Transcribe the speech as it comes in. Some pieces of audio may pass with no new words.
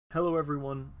Hello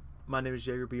everyone, my name is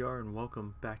Yeagerbr and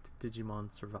welcome back to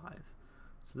Digimon Survive.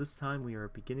 So this time we are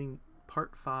beginning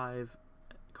part 5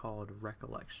 called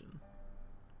Recollection.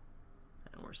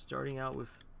 And we're starting out with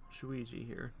Shuichi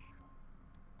here.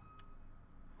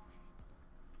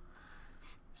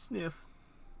 Sniff,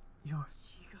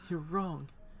 you're wrong.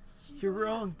 You're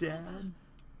wrong, Dad.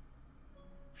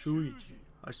 Shuichi,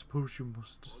 I suppose you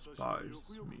must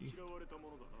despise me.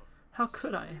 How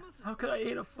could I? How could I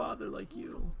hate a father like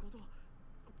you?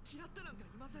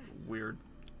 It's weird.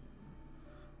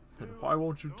 Then why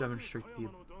won't you demonstrate the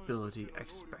ability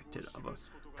expected of a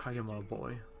Kagema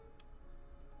boy?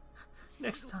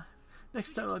 Next time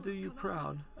I'll do you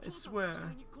proud, I swear.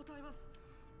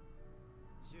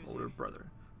 Older brother,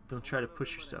 don't try to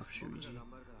push yourself, Shuichi.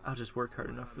 I'll just work hard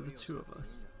enough for the two of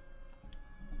us.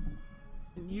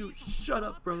 And you, shut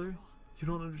up, brother. You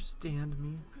don't understand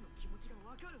me.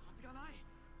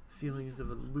 Feelings of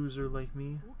a loser like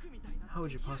me? How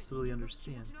would you possibly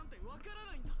understand?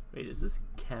 Wait, is this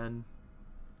Ken?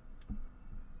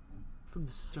 From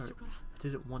the start, I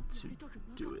didn't want to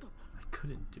do it. I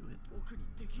couldn't do it.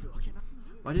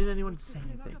 Why didn't anyone say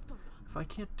anything? If I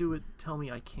can't do it, tell me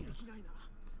I can't.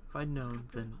 If I'd known,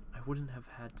 then I wouldn't have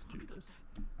had to do this.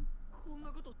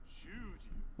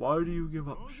 Why do you give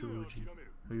up, Shuichi?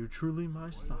 Are you truly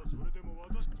my son?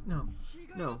 No,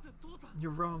 you're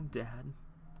wrong, Dad.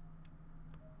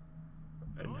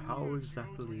 And how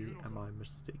exactly am I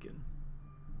mistaken?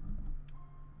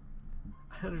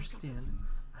 I understand.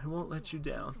 I won't let you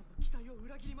down.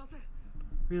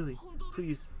 Really,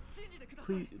 please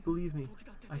believe me.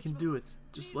 I can do it,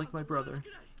 just like my brother.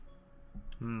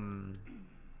 I'm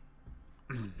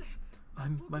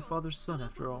my father's son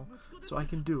after all, so I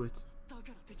can do it.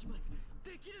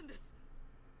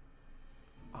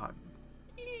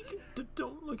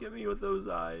 Don't look at me with those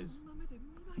eyes.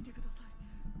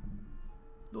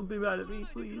 Don't be mad at me,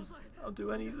 please. I'll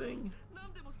do anything.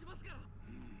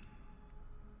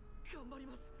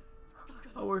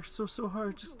 I'll work so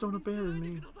hard, just don't abandon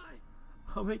me.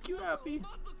 I'll make you happy.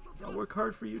 I'll work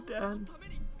hard for you, Dad.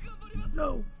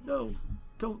 No,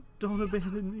 don't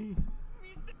abandon me.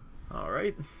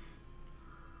 Alright.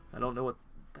 I don't know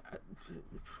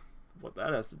what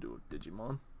that has to do with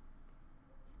Digimon.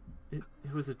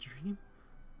 It was a dream?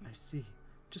 I see.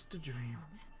 Just a dream.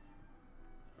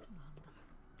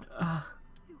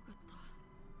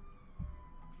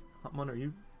 Hotmon, are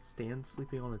you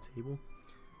sleeping on a table?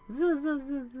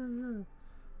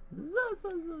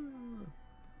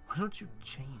 Why don't you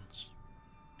change?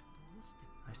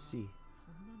 I see.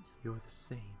 You're the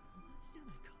same.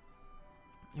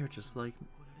 You're just like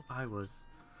I was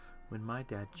when my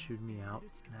dad chewed me out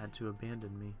and had to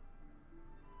abandon me.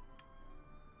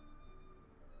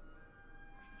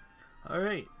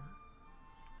 Alright.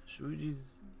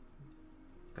 Shuichi's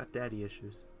got daddy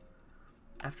issues.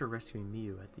 After rescuing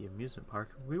Miyu at the amusement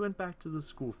park, we went back to the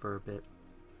school for a bit.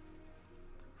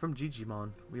 From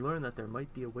Digimon, we learned that there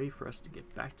might be a way for us to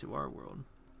get back to our world.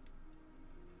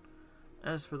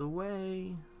 As for the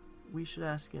way, we should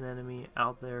ask an enemy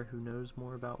out there who knows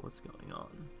more about what's going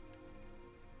on.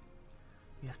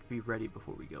 We have to be ready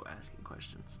before we go asking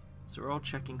questions, so we're all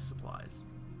checking supplies.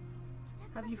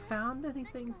 Have you found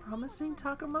anything promising,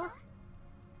 Takuma?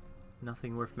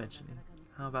 Nothing worth mentioning.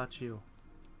 How about you?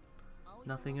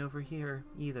 Nothing over here,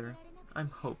 either. I'm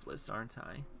hopeless, aren't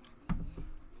I?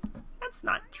 That's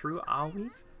not true, Aoi.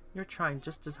 You're trying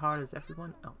just as hard as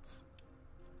everyone else.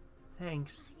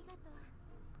 Thanks.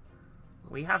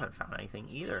 We haven't found anything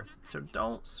either, so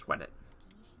don't sweat it.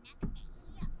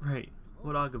 Right,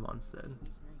 what Agumon said.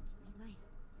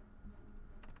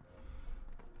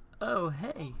 Oh,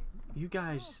 hey! You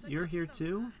guys, you're here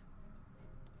too?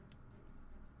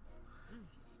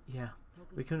 Yeah,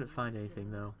 we couldn't find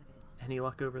anything though. Any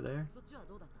luck over there?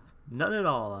 None at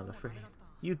all, I'm afraid.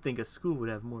 You'd think a school would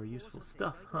have more useful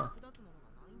stuff, huh?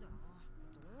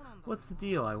 What's the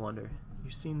deal, I wonder?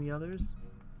 You seen the others?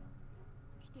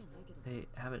 They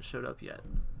haven't showed up yet.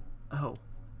 Oh.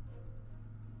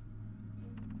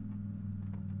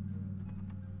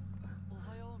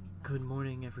 Good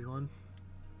morning, everyone.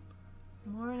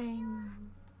 Morning.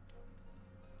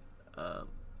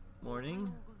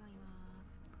 Morning?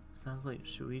 Sounds like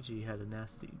Shuichi had a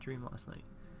nasty dream last night.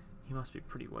 He must be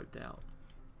pretty wiped out.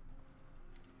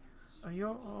 Are you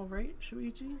alright,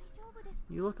 Shuichi?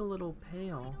 You look a little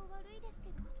pale.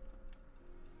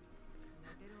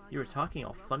 You were talking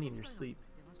all funny in your sleep.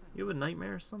 You have a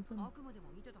nightmare or something?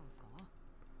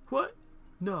 What?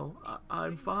 No,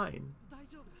 I'm fine.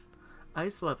 I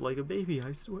slept like a baby,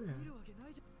 I swear.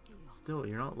 Still,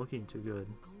 you're not looking too good.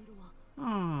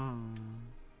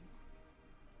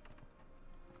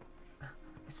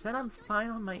 said I'm fine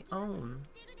on my own.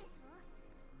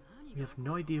 You have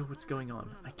no idea what's going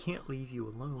on. I can't leave you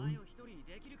alone.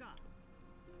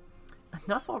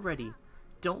 Enough already.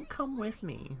 Don't come with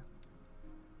me.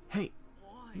 Hey,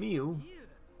 Miu.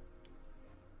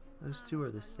 Those two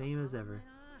are the same as ever.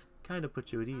 Kinda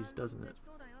put you at ease, doesn't it?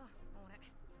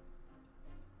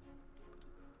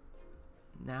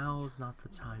 Now's not the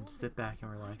time to sit back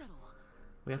and relax.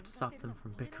 We have to stop them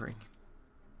from bickering.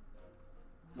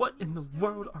 What in the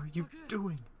world are you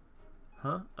doing?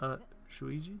 Huh?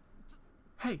 Shuiji?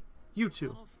 Hey, you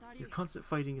two! Your constant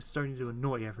fighting is starting to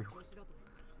annoy everyone.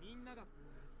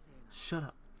 Shut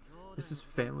up. This is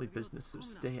family business, so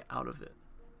stay out of it.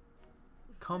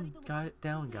 Calm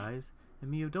down, guys.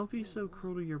 And Miu, don't be so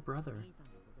cruel to your brother.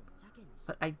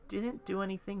 But I didn't do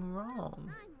anything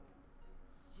wrong.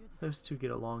 Those two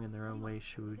get along in their own way,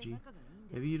 Shuji.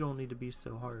 Maybe you don't need to be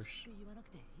so harsh.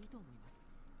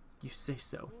 You say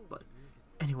so, but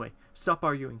anyway, stop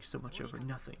arguing so much over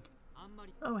nothing.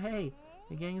 Oh hey,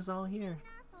 the gang's all here.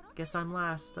 Guess I'm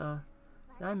last. Did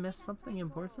I miss something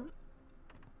important?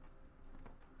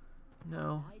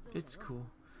 No, it's cool.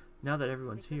 Now that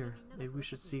everyone's here, maybe we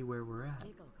should see where we're at.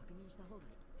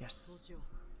 Yes,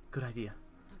 good idea.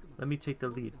 Let me take the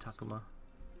lead, Takuma.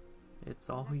 It's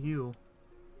all you.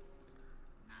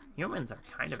 Humans are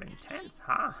kind of intense,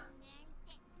 huh?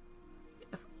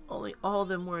 If only all of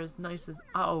them were as nice as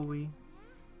Aoi.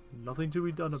 Nothing to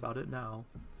be done about it now.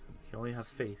 You can only have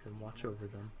faith and watch over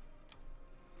them.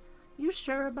 You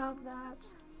sure about that?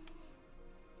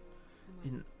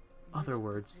 In other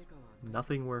words,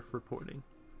 nothing worth reporting.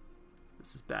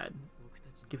 This is bad.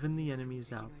 Given the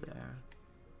enemies out there,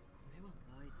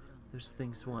 those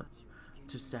things want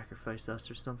to sacrifice us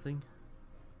or something.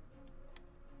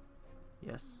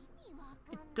 Yes.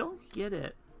 I don't get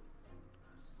it.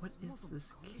 What is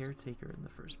this caretaker in the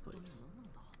first place?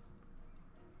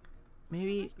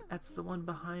 Maybe that's the one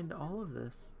behind all of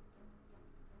this.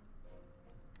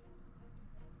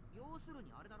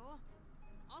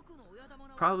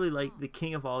 Probably like the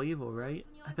king of all evil, right?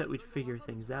 I bet we'd figure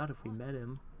things out if we met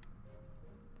him.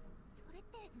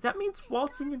 That means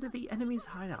waltzing into the enemy's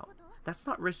hideout. That's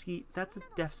not risky, that's a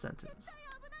death sentence.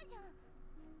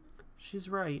 She's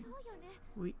right.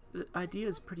 The idea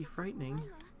is pretty frightening.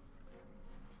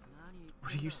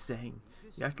 What are you saying?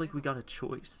 You act like we got a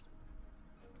choice.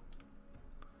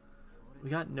 We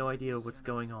got no idea what's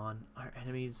going on, our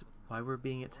enemies, why we're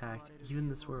being attacked, even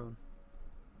this world.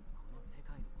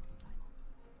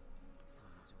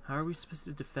 How are we supposed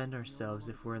to defend ourselves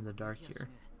if we're in the dark here?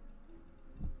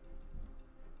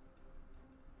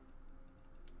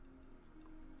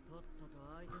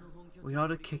 We ought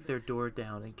to kick their door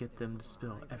down and get them to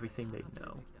spill everything they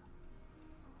know.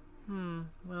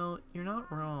 Well, you're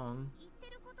not wrong.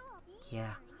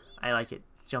 Yeah, I like it.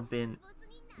 Jump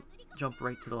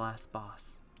right to the last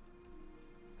boss.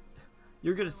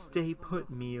 You're gonna stay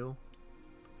put, Miu.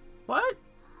 What?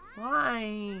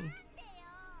 Why?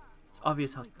 It's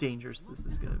obvious how dangerous this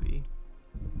is gonna be.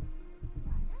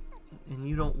 And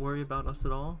you don't worry about us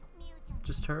at all?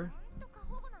 Just her?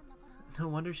 No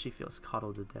wonder she feels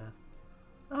coddled to death.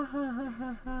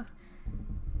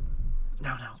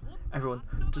 Now, everyone,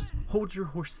 just hold your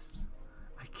horses.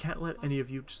 I can't let any of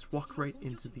you just walk right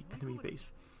into the enemy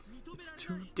base. It's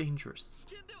too dangerous.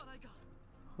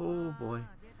 Oh boy.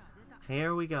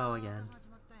 Here we go again.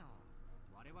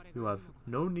 You have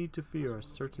no need to fear a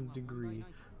certain degree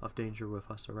of danger with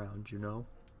us around, you know?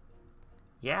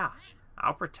 Yeah,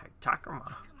 I'll protect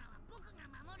Takuma.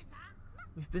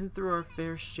 We've been through our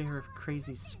fair share of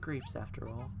crazy scrapes after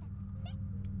all.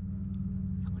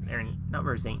 Their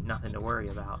numbers ain't nothing to worry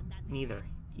about, neither.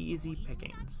 Easy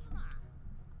pickings.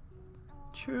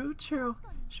 True.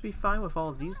 Should be fine with all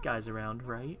of these guys around,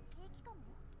 right?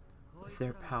 With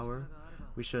their power,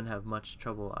 we shouldn't have much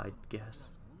trouble, I'd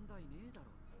guess.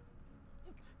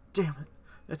 Damn it!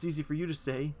 That's easy for you to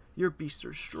say. Your beasts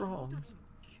are strong.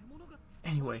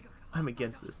 Anyway, I'm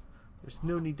against this. There's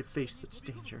no need to face such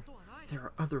danger. There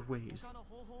are other ways.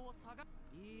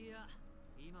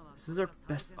 This is our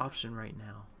best option right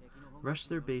now. Rush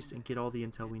their base and get all the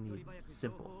intel we need.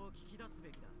 Simple.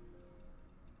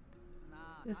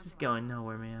 This is going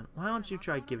nowhere, man. Why don't you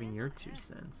try giving your 2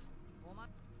 cents?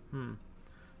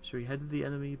 Should we head to the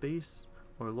enemy base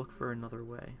or look for another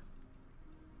way?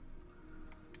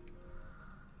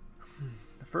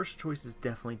 The first choice is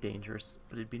definitely dangerous,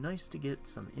 but it'd be nice to get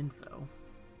some info.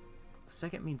 The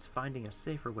second means finding a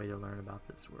safer way to learn about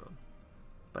this world.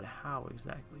 But how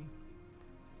exactly?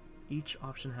 Each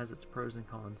option has its pros and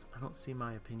cons. I don't see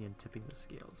my opinion tipping the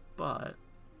scales, but...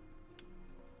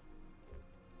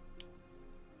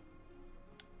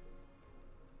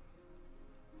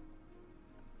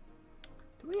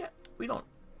 we don't...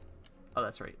 Oh,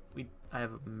 that's right. I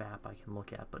have a map I can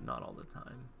look at, but not all the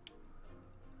time.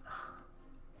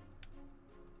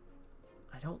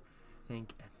 I don't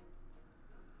think...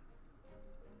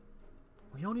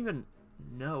 We don't even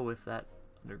know if that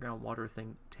underground water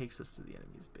thing takes us to the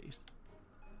enemy's base.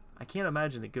 I can't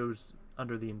imagine it goes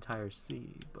under the entire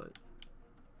sea, but...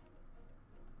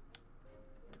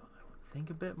 Do I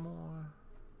think a bit more?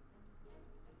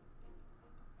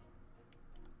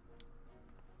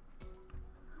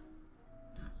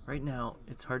 Right now,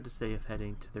 it's hard to say if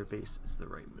heading to their base is the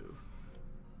right move.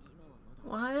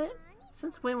 What?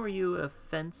 Since when were you a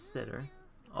fence sitter?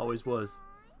 Always was.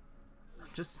 I'm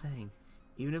just saying,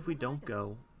 even if we don't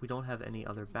go, we don't have any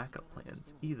other backup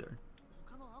plans either.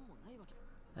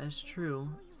 That is true.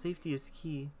 Safety is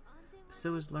key, but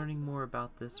so is learning more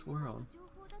about this world.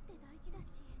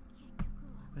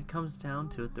 When it comes down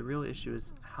to it, the real issue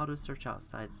is how to search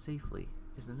outside safely,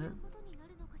 isn't it?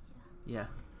 Yeah.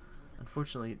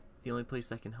 Unfortunately, the only place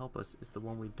that can help us is the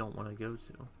one we don't want to go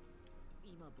to.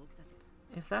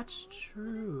 If that's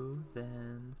true,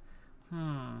 then...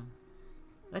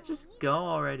 Let's just go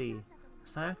already.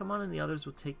 Sayakamon and the others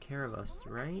will take care of us,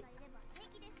 right?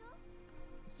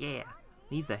 Yeah,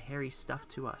 leave the hairy stuff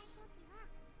to us.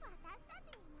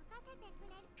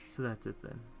 So that's it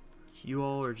then. You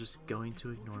all are just going to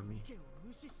ignore me.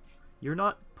 You're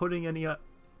not putting any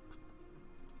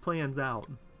plans out.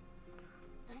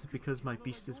 Is it because my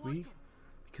beast is weak?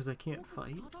 Because I can't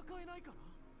fight?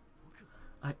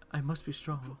 I must be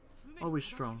strong.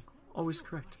 Always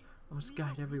correct. I must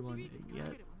guide everyone, and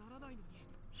yet...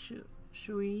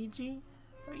 Shuichi?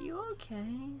 Are you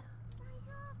okay?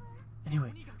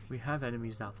 Anyway, we have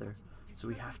enemies out there, so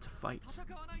we have to fight.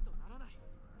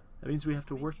 That means we have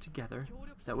to work together,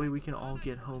 that way we can all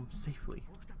get home safely.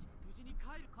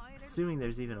 Assuming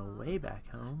there's even a way back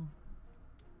home.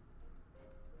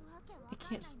 I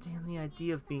can't stand the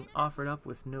idea of being offered up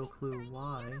with no clue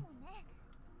why.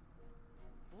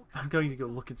 I'm going to go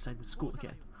look inside the school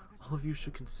again. All of you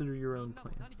should consider your own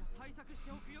plans.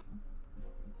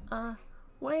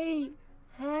 Wait!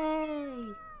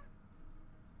 Hey!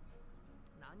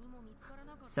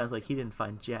 Sounds like he didn't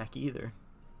find Jack either.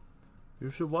 You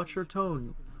should watch your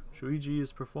tone. Shuichi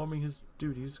is performing his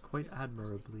duties quite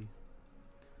admirably.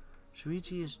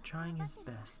 Shuichi is trying his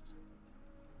best.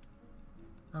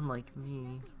 Unlike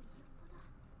me.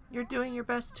 You're doing your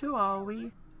best too,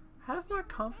 Aoi. Have more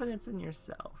confidence in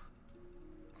yourself.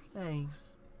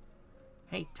 Thanks.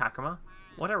 Hey, Takuma,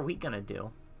 what are we gonna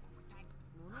do?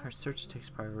 Our search takes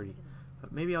priority,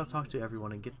 but maybe I'll talk to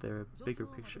everyone and get their bigger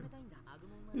picture.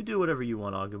 You do whatever you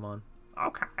want, Agumon.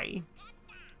 Okay.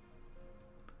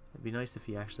 It'd be nice if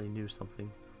he actually knew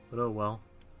something, but oh well.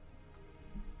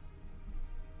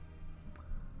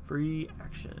 Free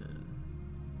action.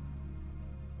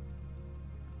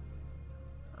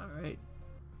 Alright.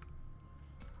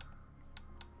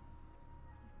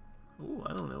 Ooh,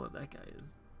 I don't know what that guy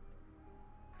is.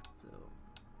 So,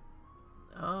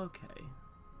 okay.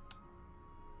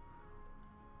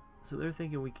 So they're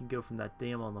thinking we can go from that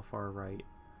dam on the far right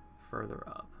further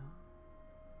up.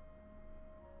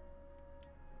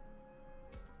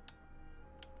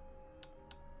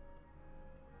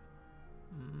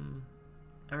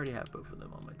 I already have both of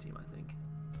them on my team, I think.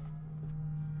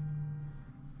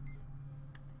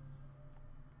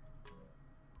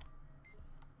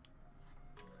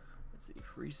 Let's see,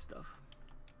 free stuff.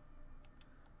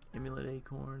 Amulet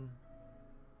Acorn.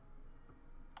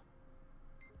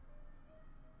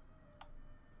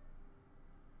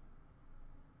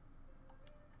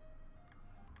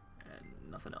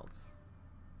 And nothing else.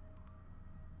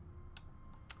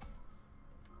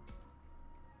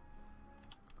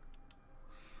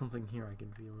 Something here, I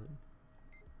can feel it.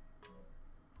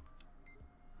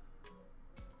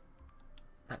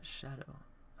 That shadow.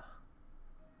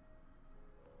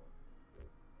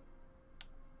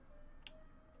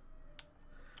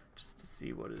 Just to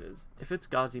see what it is. If it's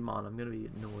Gazimon, I'm gonna be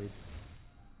annoyed.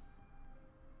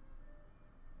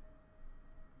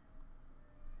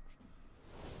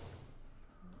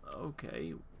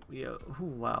 Okay, we have, oh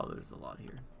wow, there's a lot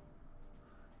here.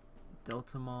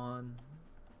 Deltamon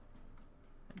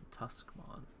and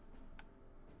Tuskmon.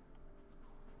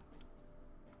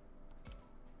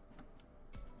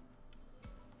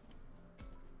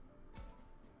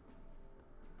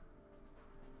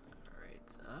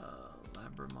 Alright,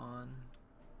 Labramon.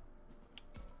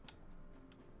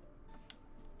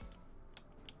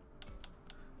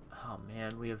 Oh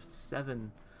man, we have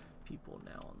 7 people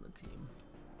now on the team.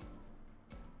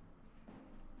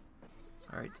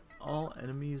 Alright, all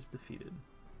enemies defeated.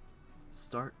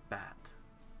 Start bat.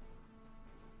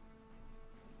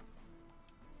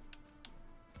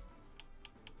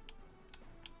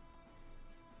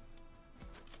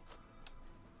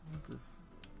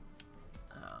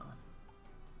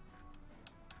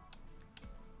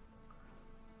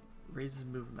 Raises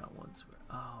movement once.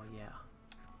 Oh, yeah.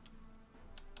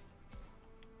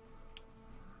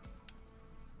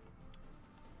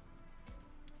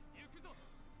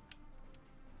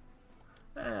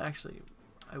 Actually,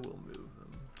 I will move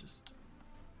them. Just.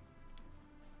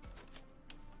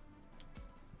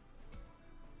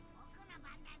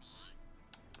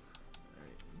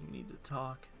 Alright, you need to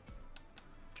talk.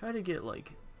 Try to get,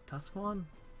 like, Tuskmon?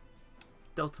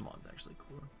 Deltamon's actually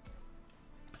cooler.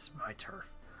 This is my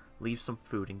turf. Leave some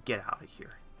food and get out of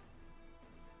here.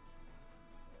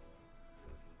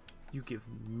 You give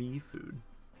me food.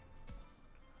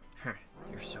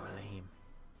 You're so lame.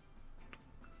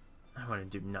 I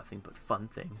want to do nothing but fun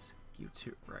things. You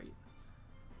too, right?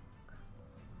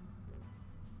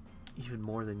 Even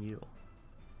more than you.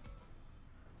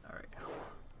 Alright.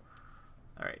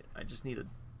 Alright, I just need a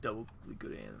doubly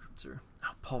good answer.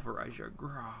 I'll pulverize your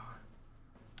grah.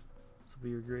 This will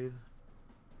be your grave.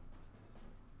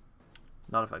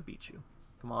 Not if I beat you.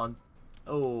 Come on.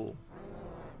 Oh.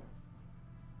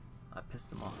 I pissed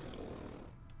him off.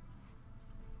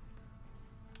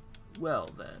 Well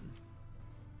then.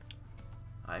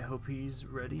 I hope he's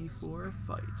ready for a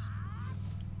fight.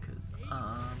 Cause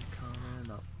I'm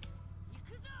coming up.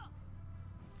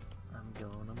 I'm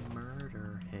gonna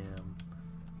murder him.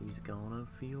 He's gonna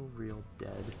feel real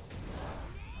dead.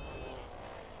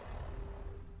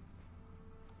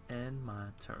 And my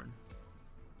turn.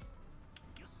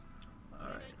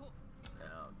 Alright.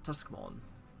 Now, Tuskmon.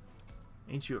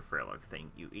 Ain't you a frail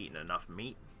thing? You eaten enough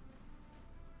meat?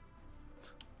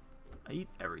 I eat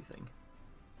everything.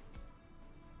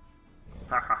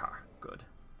 Ha ha ha. Good.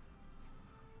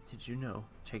 Did you know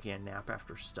taking a nap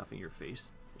after stuffing your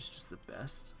face is just the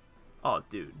best? Oh,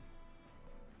 dude.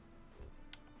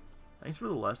 Thanks for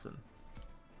the lesson.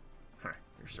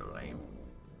 You're so lame.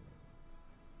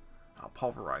 I'll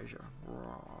pulverize you.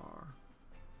 Roar.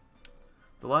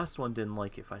 The last one didn't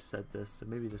like if I said this, so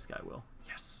maybe this guy will.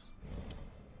 Yes!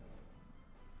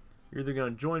 You're either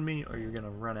gonna join me or you're gonna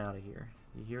run out of here.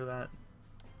 You hear that?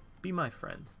 Be my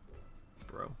friend,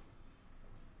 bro.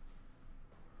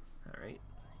 Alright.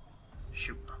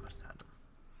 Shoot, I almost had him.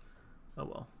 Oh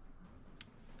well.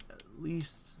 At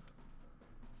least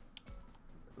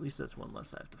that's one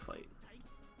less I have to fight.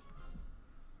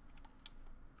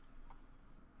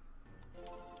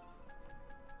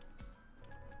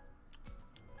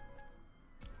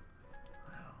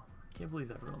 Wow. Can't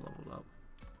believe everyone leveled up.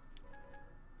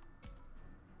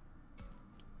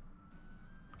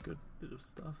 Good bit of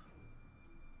stuff.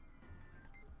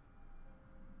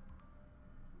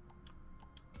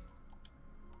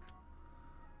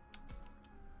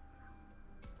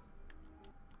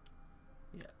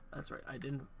 Yeah, that's right. I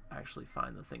didn't actually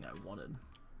find the thing I wanted.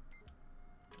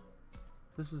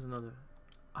 This is another...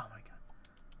 Oh my god.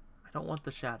 I don't want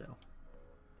the shadow.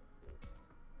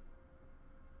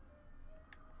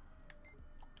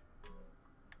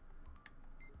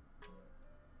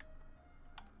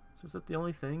 So is that the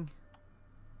only thing?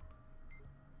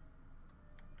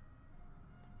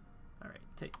 Alright,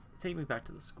 take me back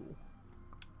to the school.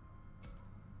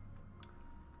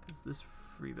 Because this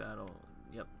free battle...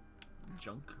 Yep.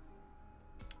 Junk.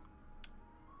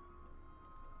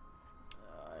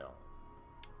 I don't...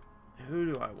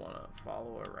 Who do I want to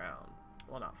follow around?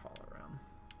 Well, not follow around.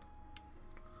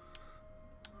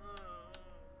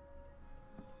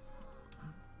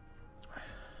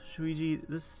 Shuiji,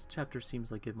 this chapter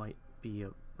seems like it might be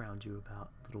around you about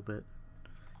a little bit.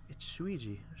 It's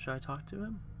Shuiji. Should I talk to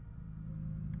him?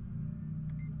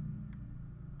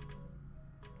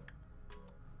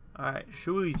 Alright,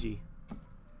 Shuiji.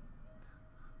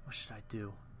 What should I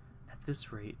do? At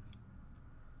this rate.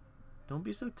 Don't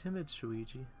be so timid,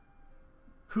 Shuiji.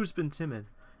 Who's been timid?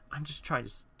 I'm just trying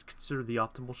to consider the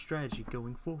optimal strategy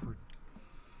going forward.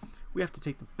 We have to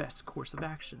take the best course of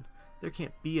action. There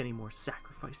can't be any more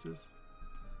sacrifices.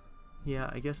 Yeah,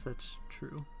 I guess that's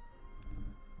true.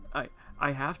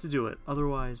 I have to do it,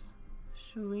 otherwise...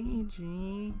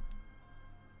 Shuiji...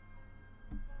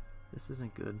 This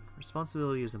isn't good.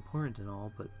 Responsibility is important and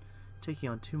all, but taking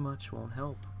on too much won't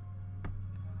help.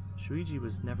 Shuiji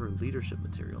was never leadership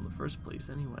material in the first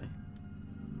place anyway.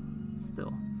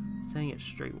 Still, saying it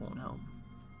straight won't help.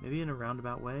 Maybe in a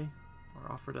roundabout way,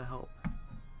 or offer to help.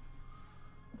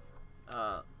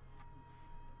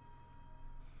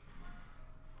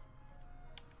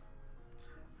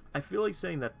 I feel like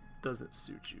saying that doesn't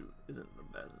suit you isn't the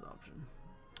best option.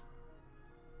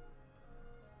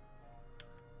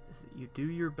 Is it you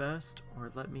do your best, or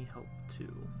let me help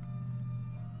too?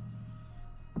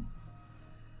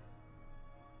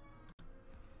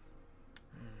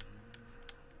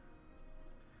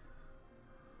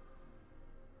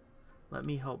 let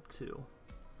me help too.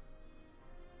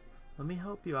 Let me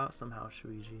help you out somehow,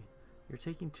 Shuiji. You're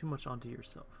taking too much onto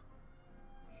yourself.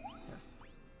 Yes.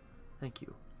 Thank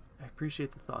you. I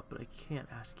appreciate the thought, but I can't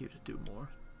ask you to do more.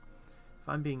 If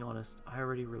I'm being honest, I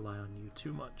already rely on you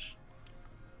too much.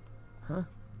 Huh?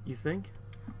 You think?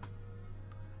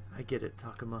 I get it,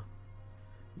 Takuma.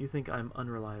 You think I'm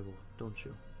unreliable, don't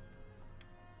you?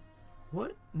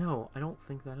 What? No, I don't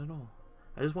think that at all.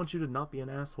 I just want you to not be an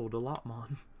asshole to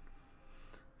Lopmon.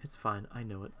 It's fine, I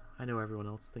know it. I know everyone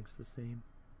else thinks the same.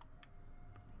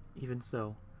 Even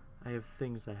so, I have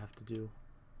things I have to do.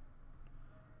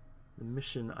 The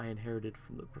mission I inherited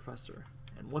from the professor.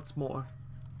 And what's more...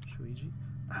 Shuiji?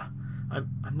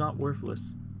 I'm not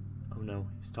worthless. Oh no,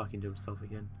 he's talking to himself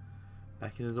again.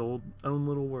 Back in his own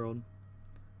little world.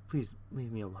 Please,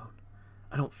 leave me alone.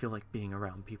 I don't feel like being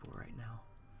around people right now.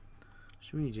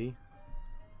 Shuiji?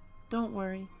 Don't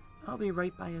worry, I'll be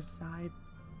right by his side.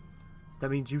 That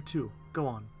means you too. Go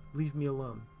on, leave me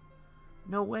alone.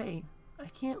 No way, I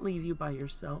can't leave you by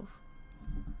yourself.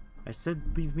 I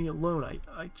said leave me alone,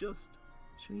 I just...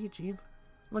 Shuiji,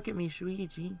 look at me,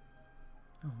 Shuiji.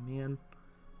 Oh man,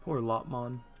 poor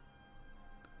Lopmon.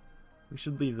 We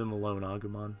should leave them alone,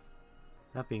 Agumon.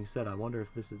 That being said, I wonder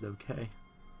if this is okay.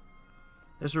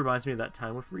 This reminds me of that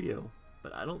time with Ryo,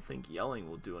 but I don't think yelling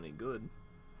will do any good.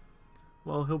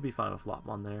 Well, he'll be fine with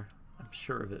Lopmon there. I'm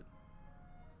sure of it.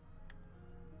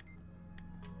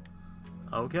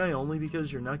 Okay, only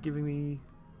because you're not giving me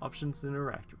options to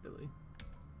interact, really.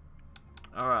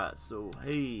 Alright, so,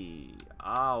 hey,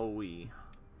 Aoi.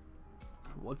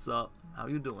 What's up? How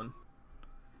you doing?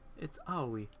 It's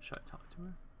Aoi. Should I talk to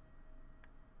her?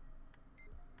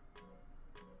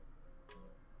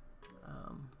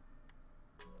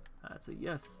 That's a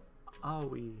yes.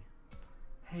 Aoi.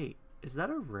 Hey, is that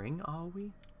a ring,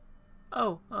 Aoi?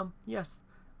 Oh, yes.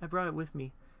 I brought it with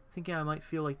me, thinking I might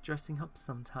feel like dressing up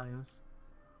sometimes.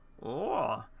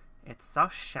 Oh, it's so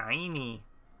shiny.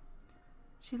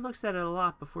 She looks at it a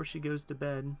lot before she goes to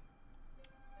bed.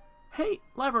 Hey,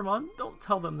 Labramon, don't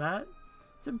tell them that.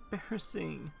 It's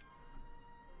embarrassing.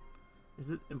 Is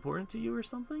it important to you or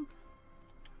something?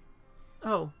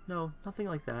 Oh, no, nothing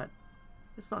like that.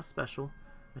 It's not special.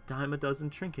 A dime a dozen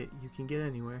trinket you can get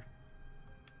anywhere.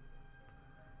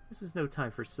 This is no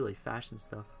time for silly fashion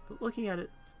stuff, but looking at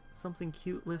it, something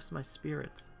cute lifts my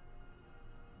spirits.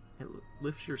 It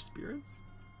lifts your spirits?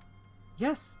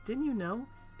 Yes, didn't you know?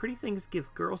 Pretty things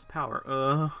give girls power.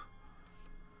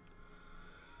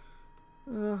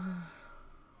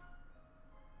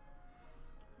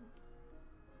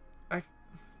 I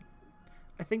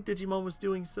think Digimon was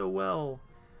doing so well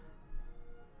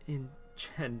in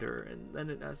gender, and then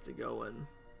it has to go in.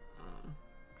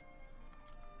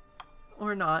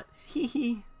 Or not.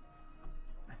 Hehe.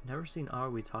 I've never seen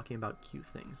Aoi talking about cute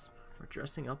things or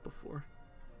dressing up before.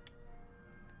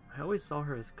 I always saw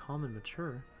her as calm and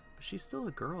mature, but she's still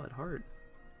a girl at heart.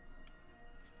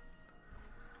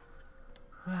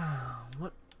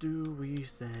 What do we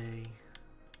say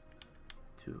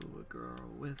to a girl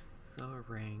with a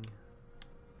ring?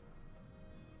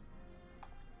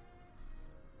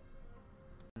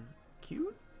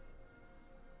 Cute?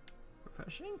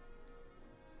 Refreshing?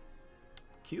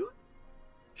 Cute?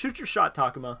 Shoot your shot,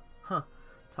 Takuma. Huh.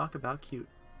 Talk about cute.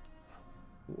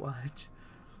 What?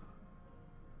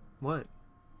 What?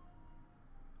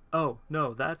 Oh,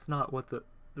 no, that's not what the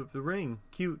ring.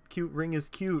 Cute ring is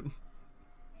cute.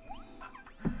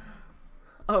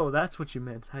 Oh, that's what you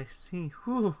meant. I see.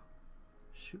 Whew.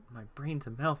 Shoot, my brain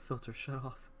to mouth filter shut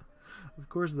off. Of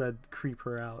course that'd creep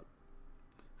her out.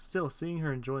 Still, seeing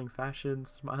her enjoying fashion,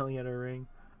 smiling at her ring.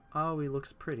 Aoi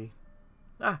looks pretty.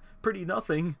 Ah, pretty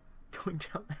nothing. Going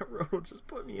down that road will just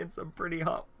put me in some pretty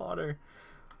hot water.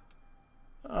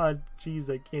 Ah, jeez,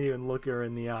 I can't even look her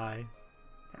in the eye.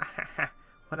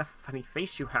 What a funny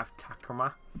face you have,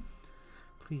 Takuma.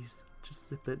 Please, just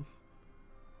sip it.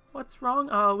 What's wrong,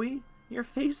 Aoi? Your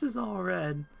face is all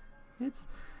red. It's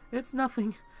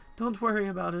nothing. Don't worry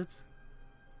about it.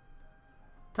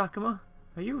 Takuma,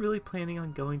 are you really planning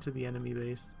on going to the enemy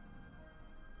base?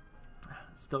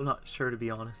 Still not sure, to be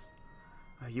honest.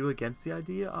 Are you against the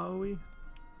idea, Aoi?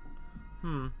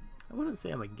 I wouldn't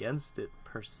say I'm against it,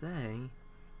 per se. I'm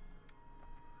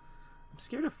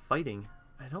scared of fighting.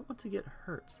 I don't want to get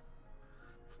hurt.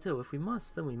 Still, if we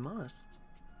must, then we must.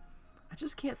 I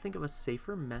just can't think of a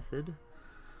safer method.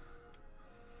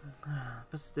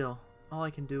 But still, all I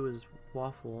can do is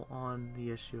waffle on the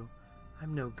issue.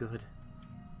 I'm no good.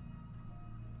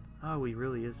 Aoi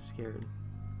really is scared.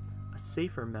 A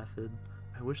safer method?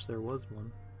 I wish there was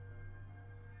one.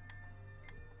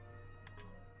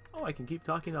 Oh, I can keep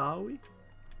talking to Aoi?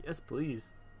 Yes,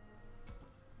 please.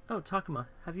 Oh, Takuma,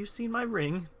 have you seen my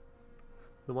ring?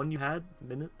 The one you had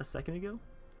a second ago?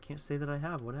 Can't say that I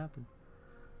have. What happened?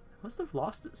 I must have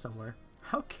lost it somewhere.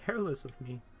 How careless of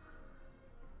me.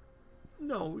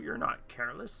 No, you're not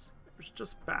careless. It was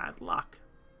just bad luck.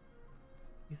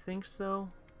 You think so?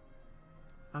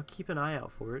 I'll keep an eye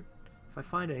out for it. If I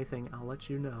find anything, I'll let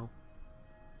you know.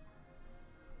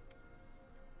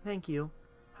 Thank you.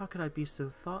 How could I be so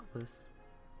thoughtless?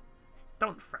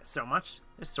 Don't fret so much.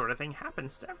 This sort of thing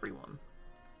happens to everyone.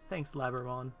 Thanks,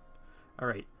 Labramon.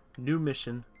 Alright, new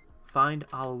mission. Find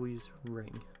Aloe's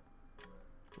ring.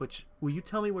 Which, will you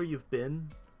tell me where you've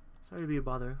been? Sorry to be a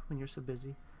bother when you're so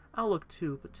busy. I'll look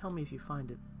too, but tell me if you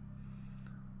find it.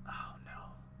 Oh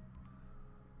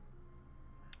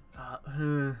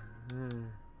no.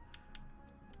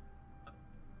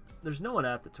 There's no one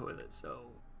at the toilet, so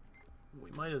we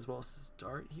might as well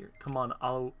start here. Come on,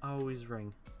 Aloe's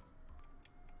ring.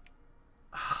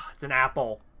 It's an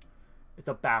apple. It's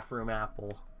a bathroom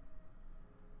apple.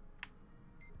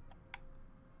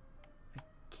 I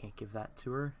can't give that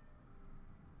to her.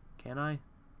 Can I?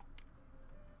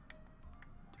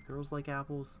 Do girls like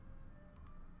apples?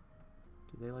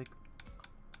 Do they like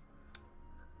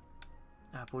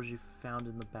apples you found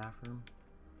in the bathroom?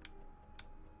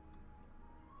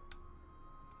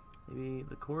 Maybe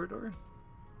the corridor?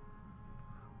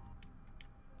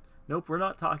 Nope, we're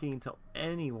not talking to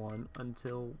anyone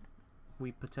until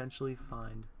we potentially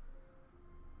find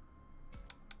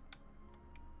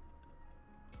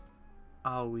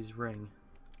Aloe's ring.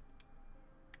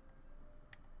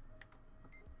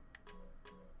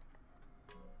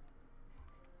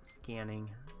 Scanning.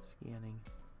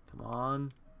 Come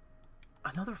on.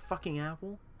 Another fucking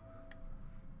apple?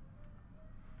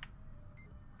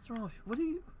 What's wrong with you? What are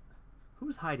you...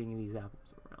 Who's hiding these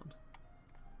apples around?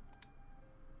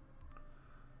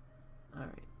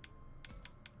 Alright.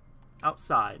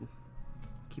 Outside.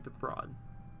 Keep it broad.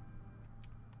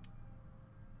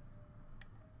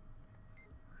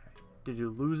 Alright. Did you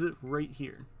lose it right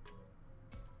here?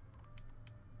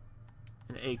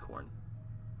 An acorn.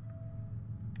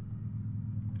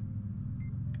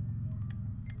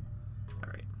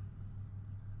 Alright.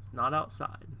 It's not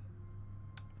outside.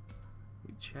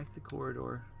 We check the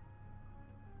corridor.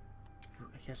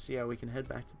 I guess, yeah, we can head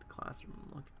back to the classroom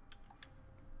and look.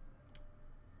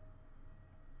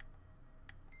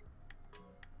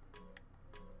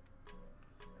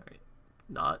 Alright. It's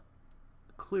not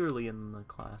clearly in the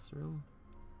classroom.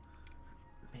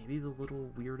 Maybe the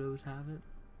little weirdos have it.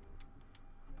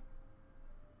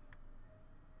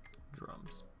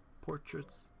 Drums.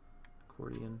 Portraits.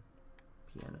 Accordion.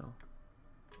 Piano.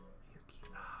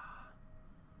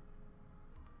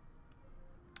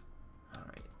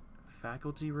 Alright.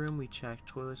 Faculty room, we checked.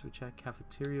 Toilets, we checked.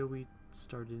 Cafeteria, we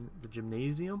started. The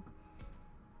gymnasium.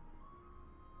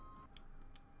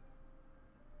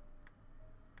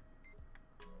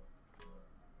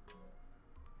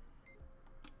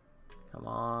 Come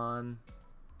on.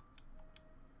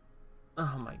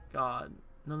 Oh my god.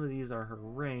 None of these are her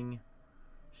ring.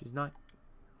 She's not...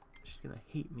 She's gonna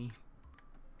hate me.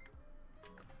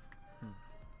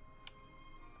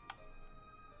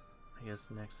 I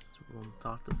guess next we'll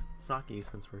talk to Saki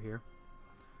since we're here.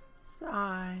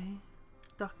 Sigh.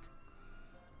 Duck.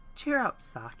 Cheer up,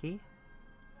 Saki.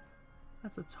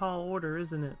 That's a tall order,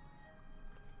 isn't it?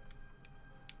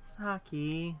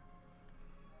 Saki.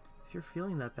 If you're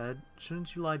feeling that bad,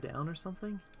 shouldn't you lie down or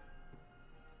something?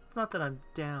 It's not that I'm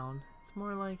down. It's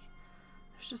more like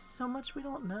there's just so much we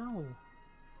don't know.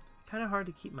 Kind of hard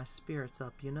to keep my spirits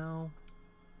up, you know?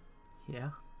 Yeah.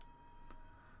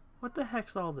 What the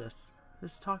heck's all this?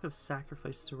 This talk of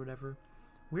sacrifices or whatever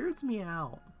weirds me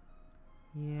out.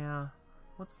 Yeah,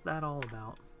 what's that all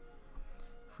about?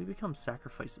 If we become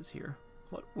sacrifices here,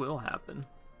 what will happen?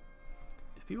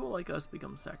 If people like us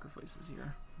become sacrifices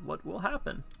here, what will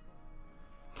happen?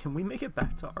 Can we make it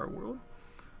back to our world?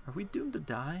 Are we doomed to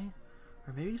die?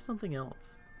 Or maybe something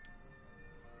else?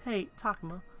 Hey,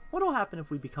 Takuma, what will happen if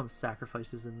we become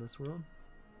sacrifices in this world?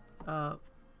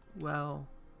 Well...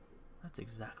 That's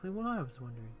exactly what I was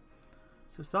wondering.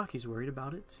 So Saki's worried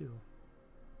about it too.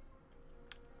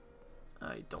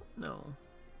 I don't know.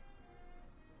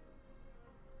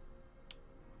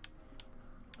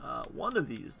 One of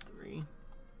these three.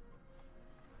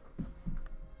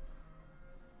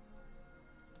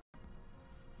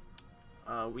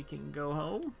 We can go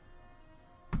home.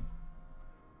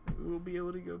 Maybe we'll be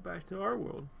able to go back to our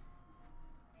world.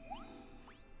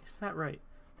 Is that right?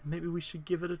 Then maybe we should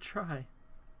give it a try.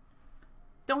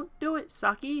 Don't do it,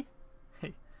 Saki!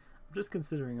 Hey, I'm just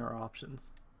considering our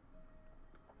options.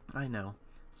 I know.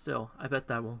 Still, I bet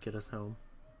that won't get us home.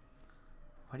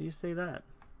 Why do you say that?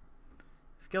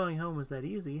 going home was that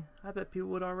easy, I bet people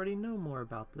would already know more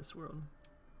about this world.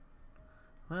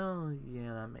 Well,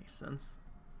 yeah, that makes sense.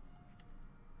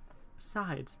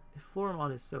 Besides, if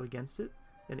Floramon is so against it,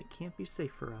 then it can't be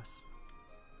safe for us.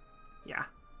 Yeah,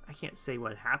 I can't say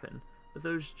what happened, but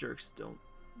those jerks don't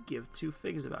give two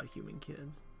figs about human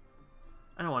kids.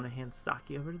 I don't want to hand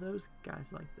Saki over to those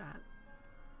guys like that.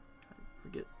 I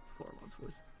forget Floramon's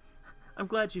voice. I'm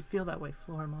glad you feel that way,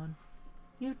 Floramon.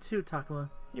 You too, Takuma.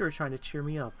 You were trying to cheer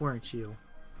me up, weren't you?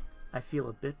 I feel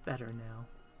a bit better now.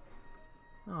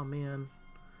 Oh man.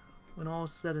 When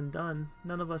all's said and done,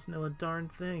 none of us know a darn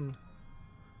thing.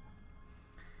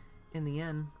 In the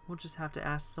end, we'll just have to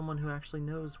ask someone who actually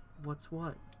knows what's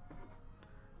what.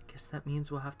 Guess that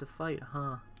means we'll have to fight,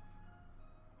 huh?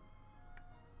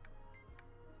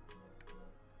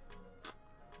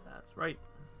 That's right.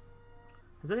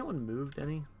 Has anyone moved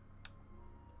any?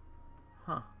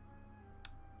 Huh.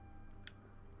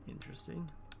 Interesting.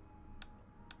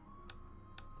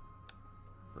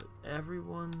 But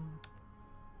everyone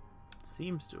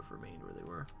seems to have remained where they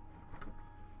were.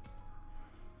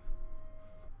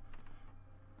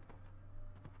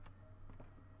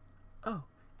 Oh,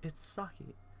 it's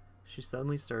Saki. She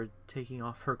suddenly started taking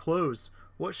off her clothes.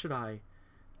 What should I?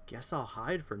 Guess I'll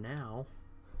hide for now.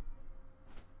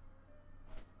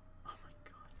 Oh my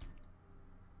god.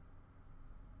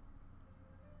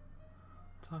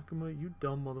 Takuma, you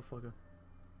dumb motherfucker.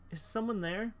 Is someone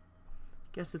there?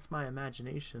 Guess it's my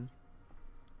imagination.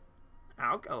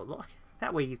 I'll go look.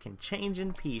 That way you can change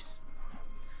in peace.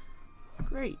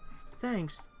 Great.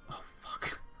 Thanks. Oh,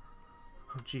 fuck.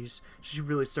 Oh, jeez. She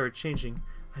really started changing.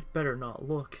 I'd better not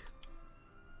look.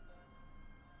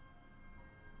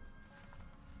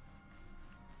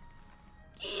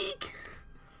 Eek!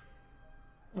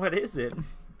 What is it?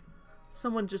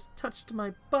 Someone just touched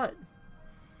my butt.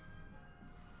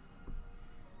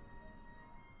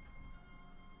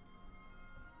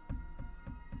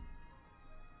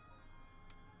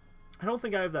 I don't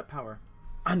think I have that power.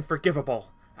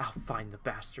 Unforgivable! I'll find the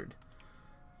bastard.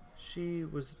 She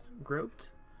was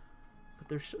groped? But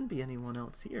there shouldn't be anyone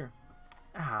else here.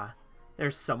 Ah,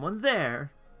 there's someone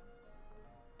there!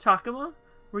 Takuma?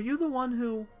 Were you the one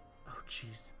who... Oh,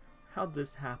 jeez. How'd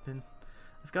this happen?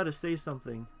 I've got to say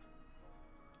something.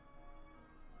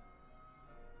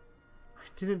 I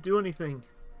didn't do anything.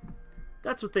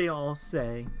 That's what they all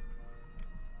say.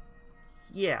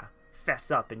 Yeah.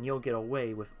 Fess up and you'll get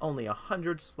away with only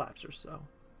 100 slaps or so.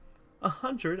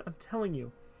 100? I'm telling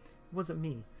you. It wasn't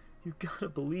me. You gotta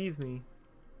believe me.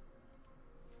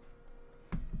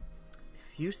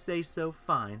 If you say so,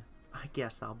 fine. I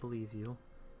guess I'll believe you.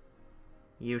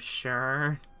 You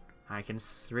sure? I can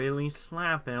really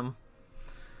slap him.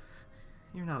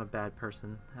 You're not a bad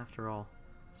person, after all.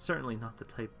 Certainly not the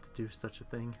type to do such a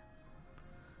thing.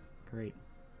 Great.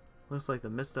 Looks like the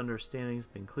misunderstanding's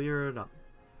been cleared up.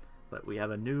 But we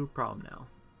have a new problem now.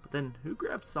 But then, who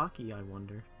grabbed Saki, I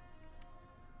wonder?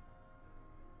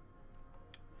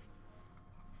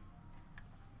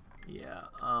 Yeah,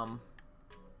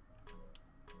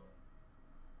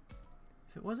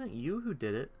 if it wasn't you who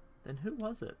did it, then who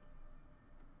was it?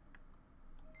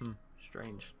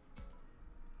 Strange.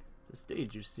 It's a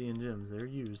stage you see in gyms. They're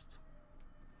used.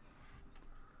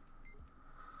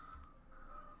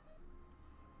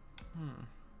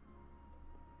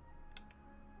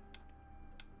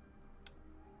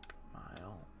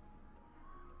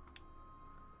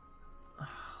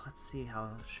 Let's see how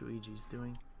Shuichi's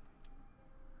doing.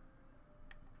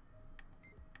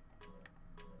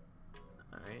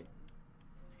 Alright.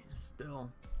 He's still...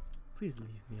 Please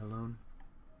leave me alone.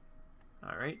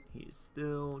 Alright, he's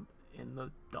still in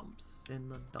the dumps.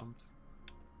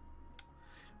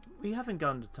 We haven't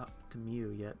gotten to talk to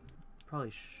Mew yet.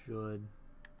 Probably should.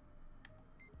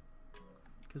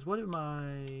 Because what am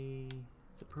I...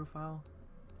 Is it profile?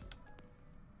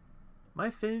 My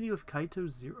affinity with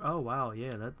Kaito's 0. Oh, wow.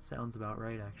 Yeah, that sounds about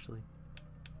right, actually.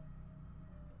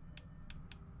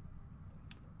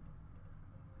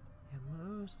 Yeah,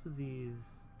 most of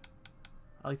these...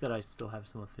 I like that I still have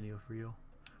some affinity for you.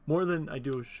 More than I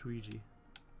do with Shuichi.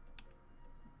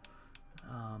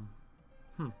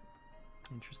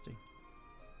 Interesting.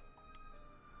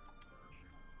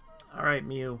 Alright,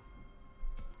 Mew.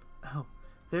 Oh,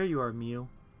 there you are, Mew.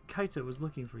 Kaito was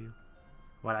looking for you.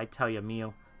 What'd I tell you,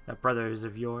 Mew? That brother is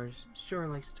of yours. Sure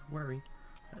likes to worry.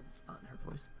 That's not in her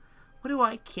voice. What do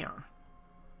I care?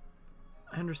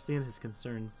 I understand his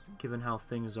concerns, given how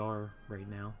things are right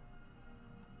now.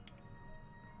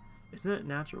 Isn't it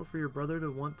natural for your brother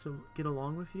to want to get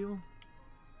along with you?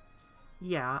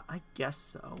 Yeah, I guess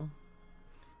so.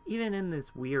 Even in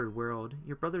this weird world,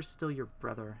 your brother's still your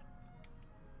brother.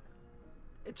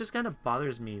 It just kind of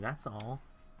bothers me, that's all.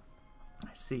 I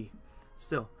see.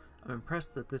 Still, I'm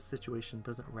impressed that this situation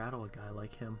doesn't rattle a guy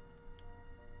like him.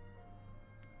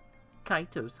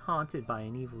 Kaito's haunted by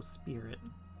an evil spirit.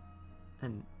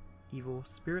 An evil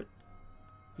spirit?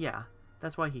 Yeah,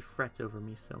 that's why he frets over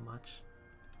me so much.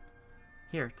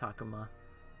 Here, Takuma.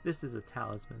 This is a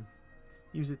talisman.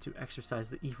 Use it to exorcise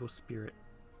the evil spirit.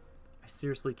 I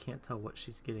seriously can't tell what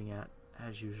she's getting at,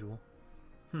 as usual.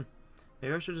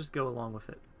 Maybe I should just go along with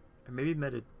it. Or maybe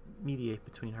mediate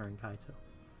between her and Kaito.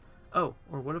 Oh,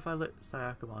 or what if I let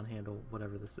Sayakumon handle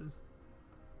whatever this is?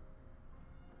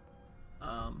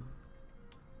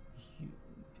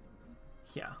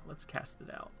 Yeah, let's cast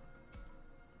it out.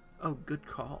 Oh, good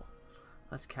call.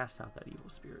 Let's cast out that evil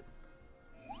spirit.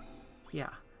 Yeah,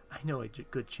 I know a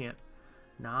good chant.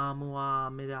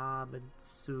 Namua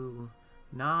Midabutsu.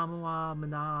 Namua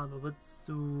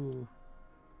Midabutsu.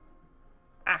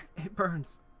 Ah, it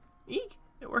burns. Eek!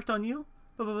 It worked on you?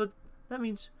 But that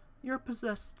means you're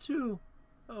possessed too.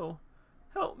 Oh,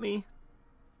 help me.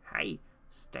 Hey,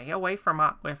 stay away from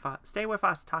stay with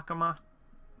us, Takuma.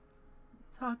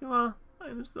 Takuma,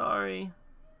 I'm sorry.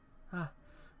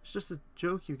 It's just a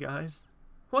joke, you guys.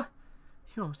 What?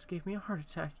 You almost gave me a heart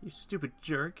attack, you stupid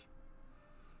jerk.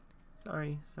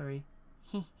 Sorry.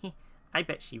 I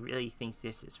bet she really thinks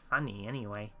this is funny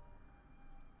anyway.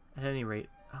 At any rate,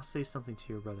 I'll say something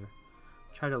to your brother.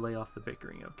 Try to lay off the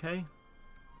bickering, okay?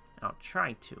 I'll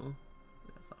try to.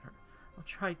 That's not her. I'll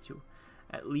try to.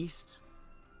 At least.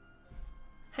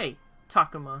 Hey,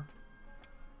 Takuma.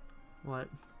 What?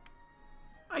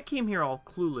 I came here all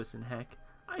clueless and heck.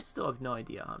 I still have no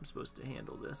idea how I'm supposed to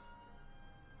handle this.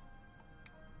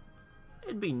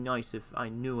 It'd be nice if I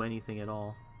knew anything at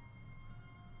all.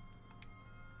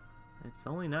 It's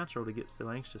only natural to get so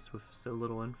anxious with so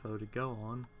little info to go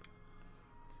on.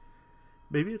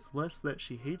 Maybe it's less that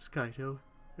she hates Kaito,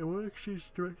 and more like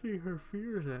she's directing her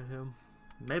fears at him.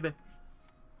 Maybe.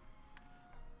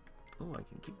 Oh, I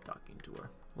can keep talking to her.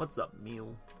 What's up,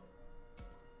 Mew?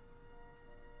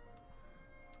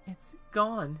 It's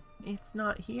gone. It's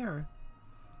not here.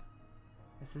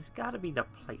 This has got to be the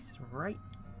place, right?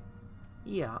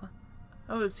 Yeah.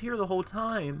 I was here the whole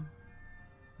time.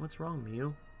 What's wrong,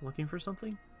 Mew? Looking for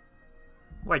something?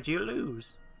 What'd you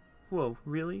lose? Whoa,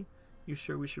 really? You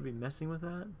sure we should be messing with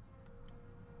that?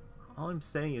 All I'm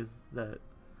saying is that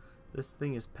this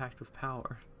thing is packed with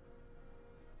power.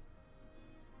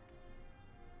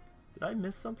 Did I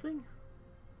miss something?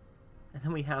 And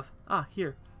then we have,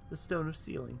 here, the Stone of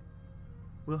Sealing.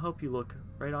 We'll help you look,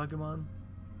 right, Agumon?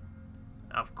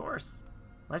 Of course.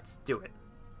 Let's do it.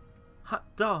 Hot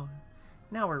dog.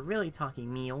 Now we're really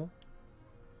talking, Meal.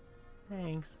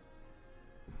 Thanks.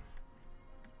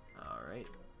 Alright.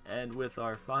 And with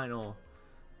our final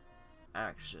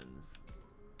actions.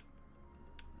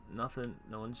 Nothing,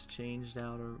 no one's changed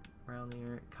out around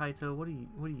there. Kaito, what do you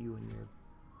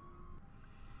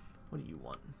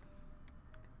want?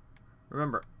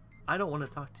 Remember, I don't want to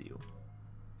talk to you.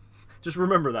 Just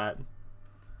remember that.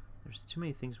 There's too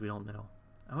many things we don't know.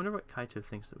 I wonder what Kaito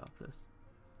thinks about this.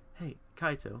 Hey,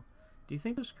 Kaito, do you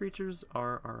think those creatures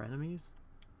are our enemies?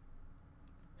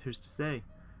 Who's to say?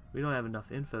 We don't have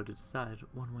enough info to decide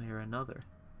one way or another.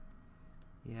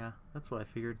 Yeah, that's what I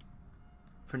figured.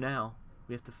 For now,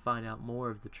 we have to find out more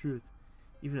of the truth.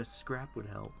 Even a scrap would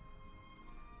help.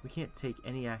 We can't take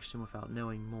any action without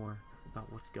knowing more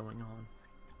about what's going on.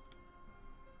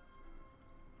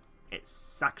 It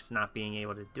sucks not being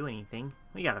able to do anything.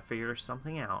 We gotta figure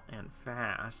something out, and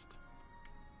fast.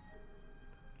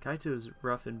 Kaito's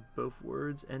rough in both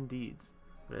words and deeds,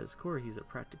 but at his core he's a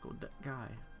practical guy.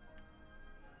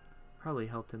 Probably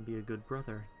helped him be a good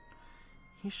brother.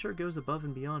 He sure goes above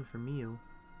and beyond for Miu.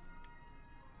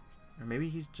 Or maybe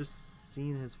he's just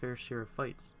seen his fair share of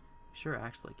fights. He sure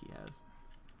acts like he has.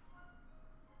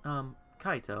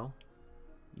 Kaito.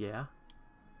 Yeah?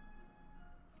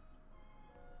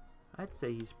 I'd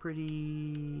say he's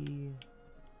pretty...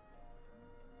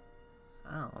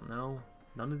 I don't know.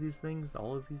 None of these things?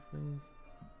 All of these things?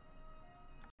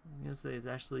 I'm gonna say it's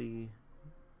actually...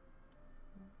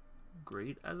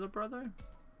 great as a brother?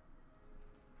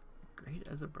 Great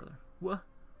as a brother. What?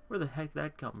 Where the heck did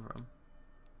that come from?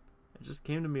 It just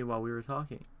came to me while we were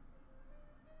talking.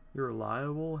 You're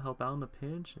reliable, help out in a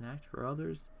pinch, and act for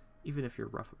others, even if you're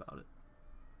rough about it.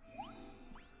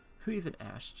 Who even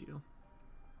asked you?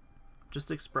 Just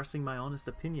expressing my honest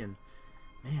opinion.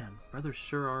 Man, brothers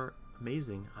sure are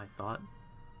amazing, I thought.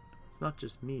 It's not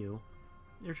just Miu.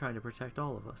 You're trying to protect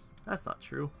all of us. That's not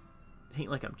true. It ain't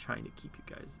like I'm trying to keep you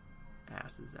guys'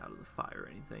 asses out of the fire or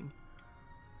anything.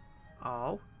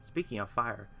 Oh, speaking of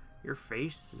fire, your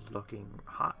face is looking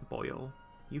hot, boyo.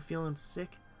 You feeling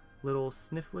sick? Little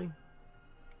sniffly?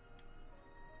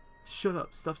 Shut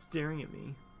up, stop staring at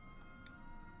me.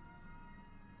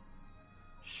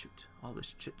 Shoot, all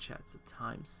this chit-chat's a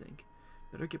time sink.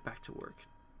 Better get back to work.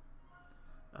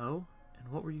 Oh?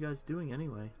 And what were you guys doing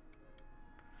anyway?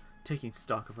 Taking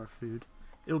stock of our food.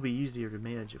 It'll be easier to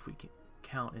manage if we can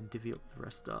count and divvy up the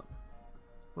rest up.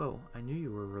 Whoa, I knew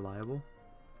you were reliable.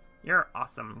 You're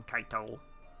awesome, Kaito.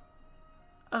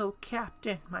 Oh,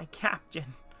 Captain, my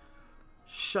Captain.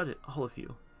 Shut it, all of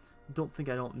you. Don't think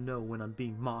I don't know when I'm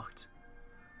being mocked.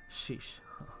 Sheesh.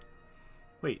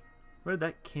 Wait, where'd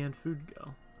that canned food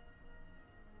go?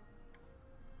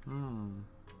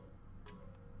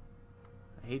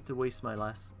 I hate to waste my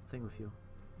last thing with you.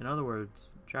 In other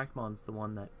words, Dracumon's the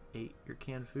one that ate your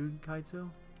canned food, Kaito?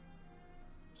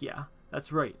 Yeah,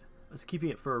 that's right. I was keeping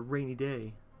it for a rainy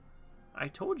day. I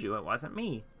told you it wasn't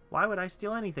me. Why would I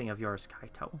steal anything of yours,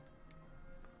 Kaito?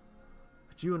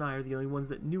 But you and I are the only ones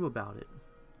that knew about it.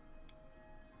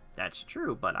 That's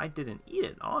true, but I didn't eat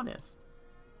it, honest.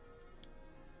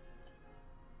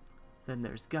 Then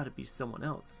there's gotta be someone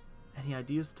else. Any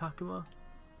ideas, Takuma?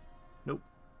 Nope.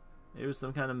 It was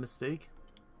some kind of mistake?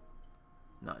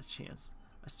 Not a chance.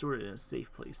 I stored it in a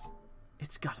safe place.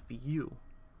 It's gotta be you.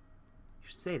 You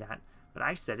say that, but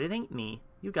I said it ain't me.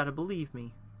 You gotta believe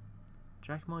me.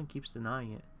 Dracumon keeps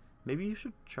denying it. Maybe you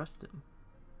should trust him.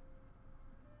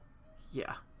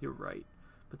 Yeah, you're right.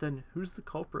 But then, who's the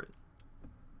culprit?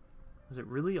 Was it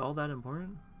really all that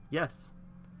important? Yes.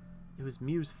 It was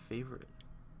Miu's favorite.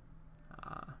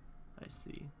 Ah, I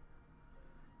see.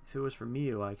 If it was for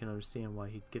Miu, I can understand why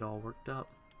he'd get all worked up.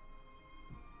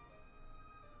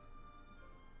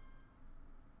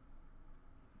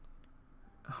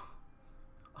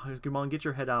 Oh, come on, get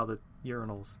your head out of the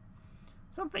urinals.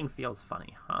 Something feels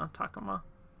funny, huh, Takuma?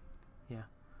 Yeah,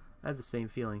 I had the same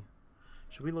feeling.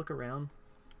 Should we look around?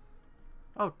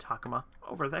 Oh, Takuma,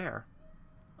 over there.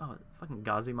 Oh, fucking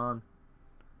Gazimon.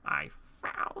 I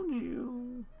found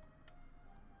you.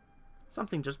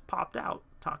 Something just popped out,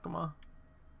 Takuma.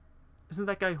 Isn't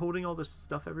that guy holding all the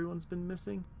stuff everyone's been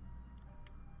missing?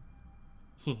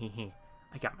 Hehehe.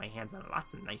 I got my hands on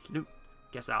lots of nice loot.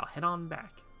 Guess I'll head on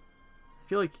back.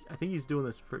 I think he's doing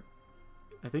this for...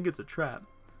 I think it's a trap.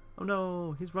 Oh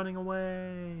no, he's running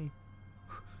away.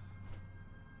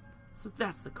 So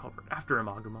that's the culprit. After him,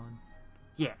 Agumon.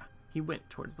 Yeah, he went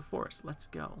towards the forest. Let's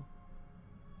go.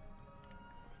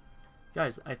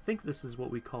 Guys, I think this is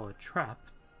what we call a trap.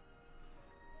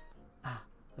 Ah,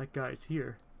 that guy's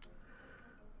here.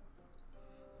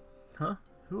 Huh?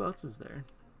 Who else is there?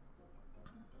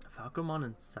 Falcomon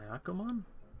and Sayakomon?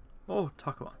 Oh,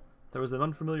 Takuma. There was an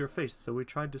unfamiliar face, so we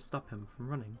tried to stop him from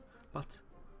running, but...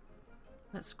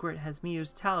 That squirt has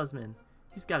Miu's talisman.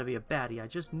 He's gotta be a baddie, I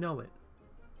just know it.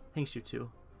 Thanks, you two.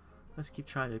 Let's keep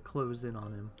trying to close in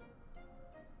on him.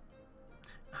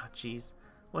 Ah, jeez.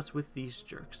 What's with these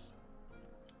jerks?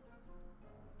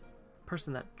 The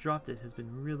person that dropped it has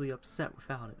been really upset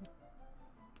without it.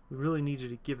 We really need you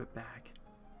to give it back.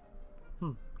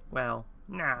 Well,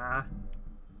 nah.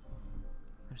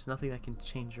 There's nothing that can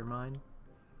change your mind?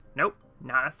 Nope,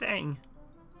 not a thing.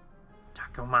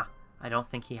 Takuma, I don't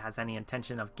think he has any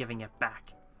intention of giving it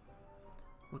back.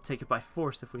 We'll take it by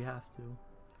force if we have to.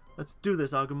 Let's do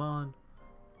this, Agumon.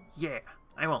 Yeah,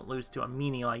 I won't lose to a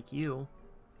meanie like you.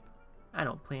 I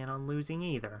don't plan on losing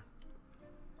either.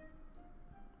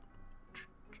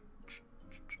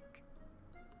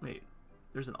 Wait,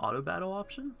 there's an auto battle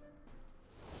option?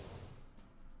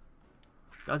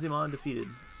 Gazimon defeated.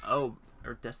 Oh,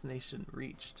 our destination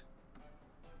reached.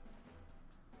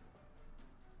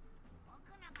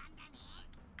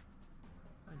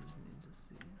 I just need to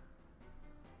see.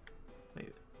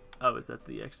 Wait. Oh, is that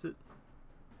the exit?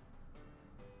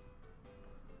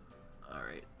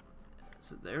 Alright.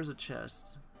 So there's a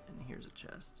chest, and here's a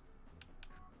chest.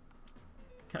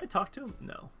 Can I talk to him?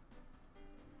 No.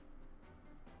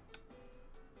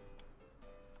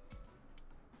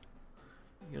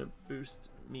 I'm gonna boost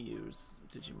Miu's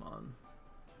Digimon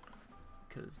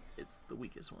because it's the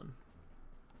weakest one.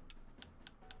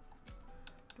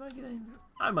 Do I get any?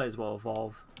 I might as well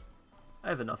evolve. I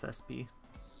have enough SP.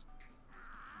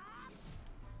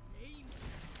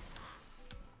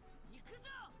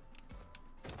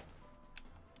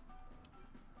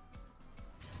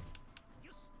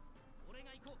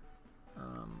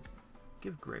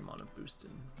 Give Greymon a boost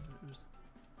in moves.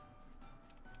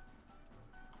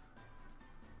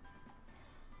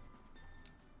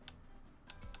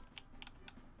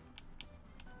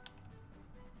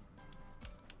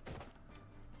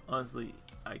 Honestly,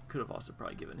 I could have also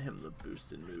probably given him the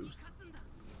boost in moves.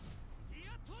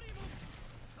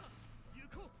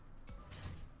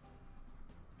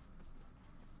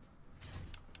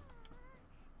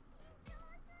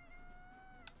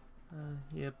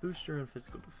 Yeah, boost your own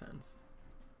physical defense.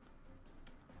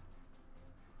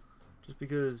 Just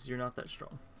because you're not that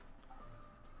strong.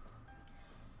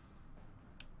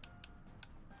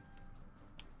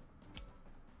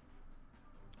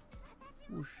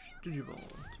 Whoosh, Digivolve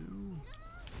 2.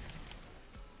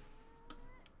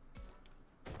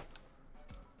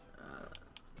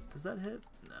 Does that hit?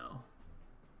 No.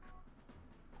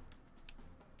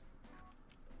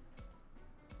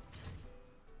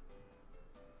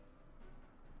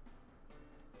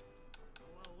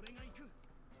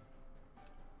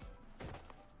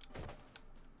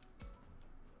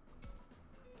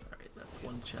 Alright, that's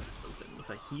one chest open with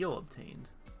a heal obtained.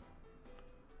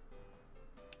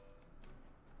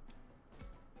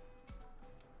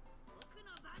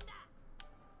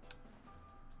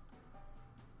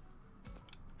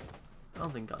 I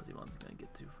don't think Gazimon's gonna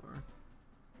get too far.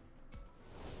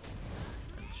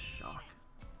 And shock.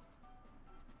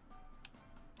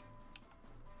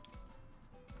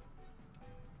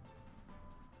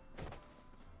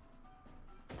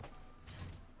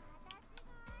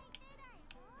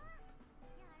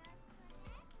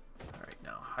 Alright,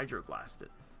 now Hydroblast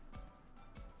it.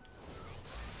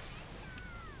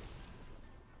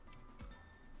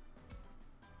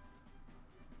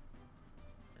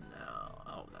 And now,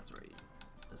 oh, that's right.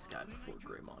 This guy before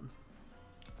Greymon.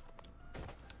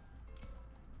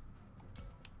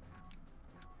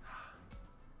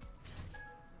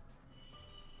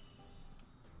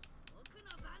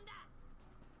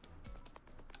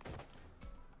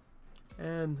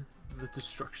 And the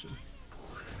destruction.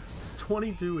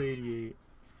 2288.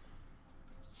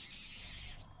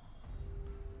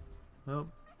 Nope.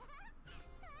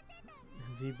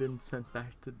 Has he been sent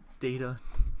back to Data?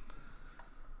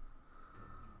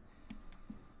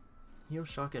 Heal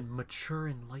Shock and Mature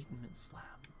Enlightenment Slab.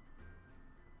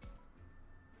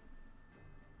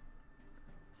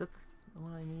 Is that the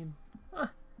one I need?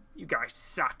 You guys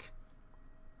suck!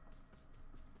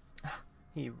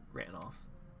 He ran off.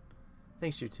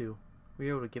 Thanks, you two. We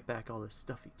were able to get back all the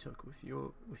stuff he took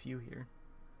with you here.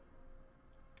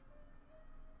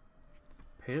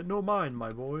 Pay it no mind,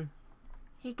 my boy.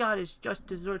 He got his just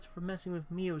desserts for messing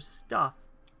with Mio's stuff.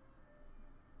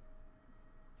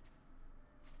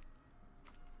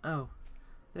 Oh,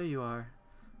 there you are,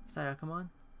 Sayakamon.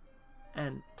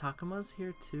 And Takuma's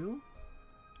here too?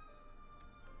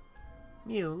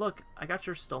 Miu, look, I got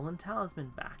your stolen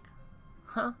talisman back.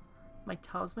 Huh? My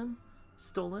talisman?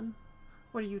 Stolen?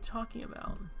 What are you talking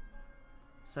about?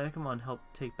 Sayakamon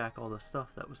helped take back all the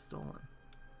stuff that was stolen.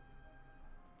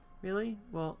 Really?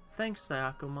 Well, thanks,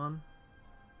 Sayakamon.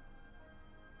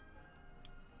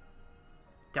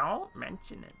 Don't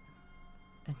mention it.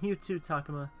 And you too,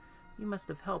 Takuma. You must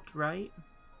have helped, right?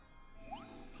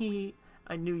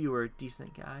 I knew you were a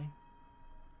decent guy.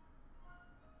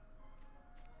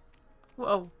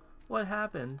 Whoa, what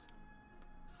happened?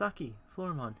 Saki,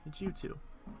 Floramon, it's you two.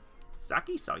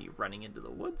 Saki saw you running into the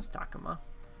woods, Takuma.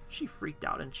 She freaked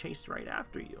out and chased right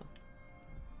after you.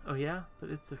 Oh yeah? But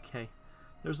it's okay.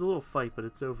 There was a little fight, but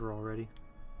it's over already.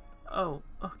 Oh,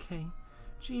 okay.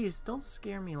 Jeez, don't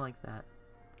scare me like that.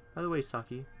 By the way,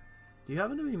 Saki, do you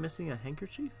happen to be missing a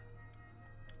handkerchief?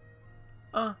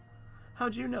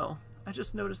 How'd you know? I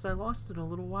just noticed I lost it a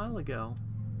little while ago.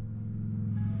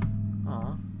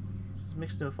 Aw, this is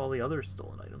mixed in with all the other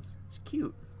stolen items. It's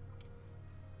cute.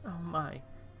 Oh my,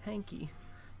 hanky.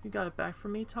 You got it back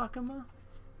from me, Takuma?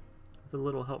 With a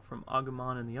little help from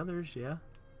Agumon and the others, yeah?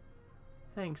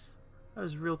 Thanks. I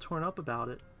was real torn up about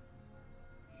it.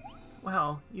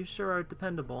 Wow, you sure are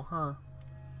dependable, huh?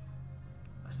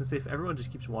 I was gonna say, if everyone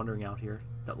just keeps wandering out here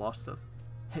that lost stuff.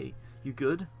 Hey, you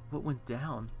good? What went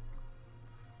down?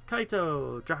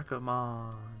 Kaito,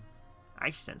 Dracomon.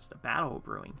 I sensed a battle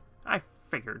brewing. I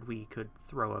figured we could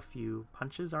throw a few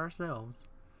punches ourselves.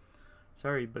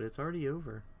 Sorry, but it's already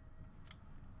over.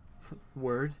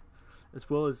 Word. As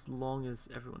well as long as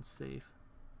everyone's safe.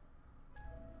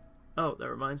 Oh, that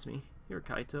reminds me. Here,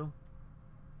 Kaito.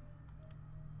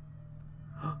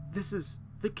 This is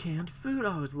the canned food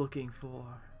I was looking for.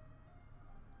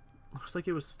 Looks like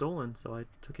it was stolen, so I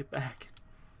took it back.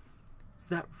 Is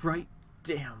that right?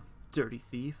 Damn, dirty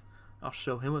thief. I'll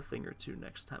show him a thing or two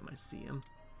next time I see him.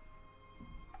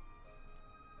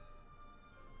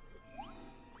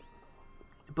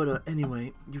 But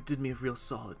anyway, you did me a real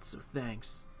solid, so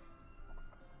thanks.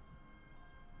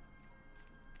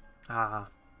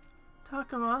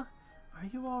 Takuma, are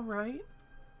you alright?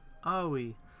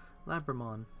 Aoi,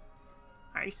 Labramon.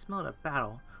 I smelled a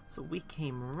battle, so we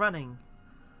came running.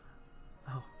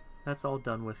 Oh, that's all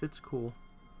done with. It's cool.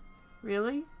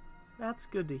 Really? That's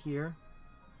good to hear.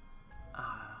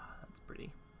 That's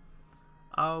pretty.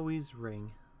 Always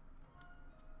ring.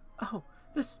 Oh,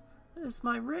 this is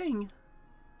my ring.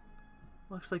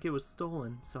 Looks like it was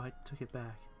stolen, so I took it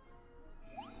back.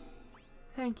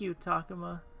 Thank you,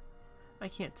 Takuma. I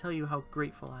can't tell you how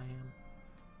grateful I am.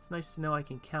 It's nice to know I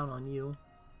can count on you.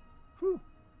 Whew.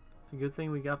 It's a good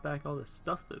thing we got back all the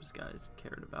stuff those guys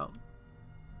cared about.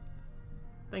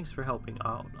 Thanks for helping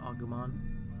out, Agumon.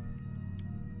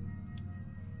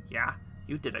 Yeah,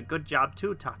 you did a good job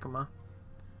too, Takuma.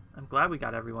 I'm glad we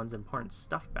got everyone's important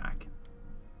stuff back.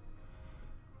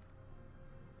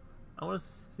 I want to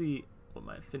see what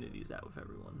my affinity is at with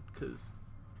everyone, because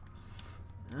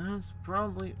it's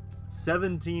probably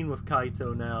 17 with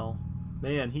Kaito now.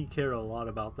 Man, he cared a lot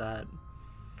about that.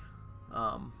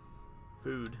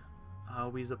 Food.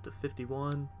 Aoi's up to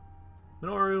 51.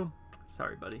 Minoru,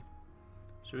 sorry buddy.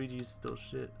 Shuichi's still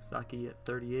shit. Saki at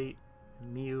 38.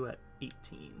 And Miu at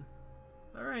 18.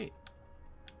 Alright.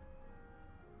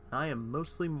 I am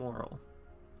mostly moral.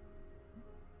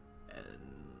 And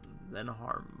then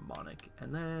harmonic.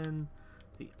 And then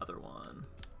the other one.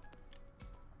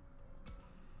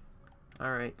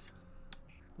 Alright.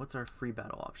 What's our free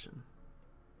battle option?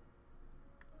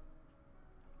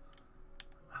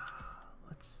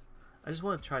 I just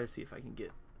want to try to see if I can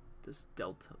get this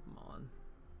Deltamon.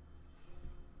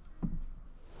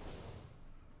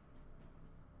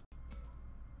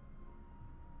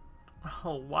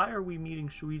 Oh, why are we meeting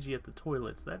Shuichi at the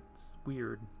toilets? That's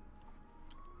weird.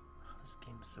 Oh, this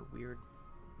game is so weird.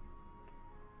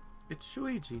 It's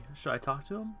Shuichi. Should I talk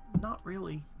to him? Not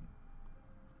really.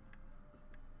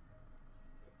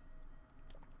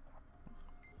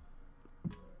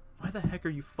 Why the heck are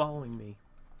you following me?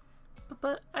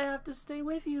 But I have to stay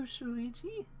with you,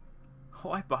 Shuichi.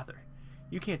 Why bother?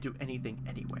 You can't do anything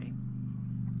anyway.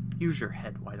 Use your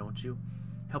head, why don't you?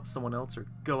 Help someone else or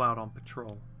go out on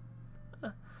patrol.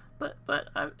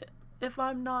 If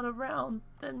I'm not around,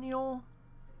 then you'll...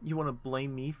 You want to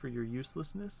blame me for your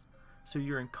uselessness? So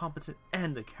you're incompetent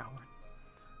and a coward.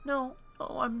 No,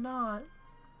 I'm not.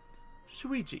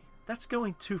 Shuichi, that's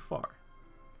going too far.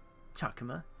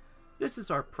 Takuma, this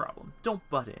is our problem. Don't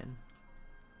butt in.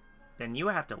 Then you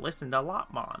have to listen to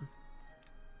Lopmon.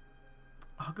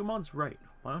 Agumon's right.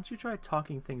 Why don't you try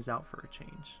talking things out for a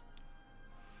change?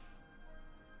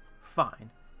 Fine,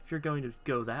 if you're going to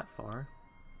go that far.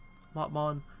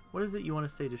 Lopmon, what is it you want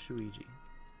to say to Shuichi?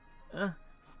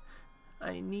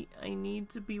 I need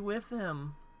to be with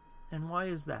him. And why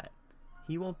is that?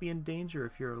 He won't be in danger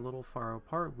if you're a little far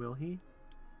apart, will he?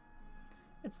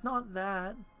 It's not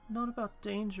that. Not about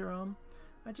danger,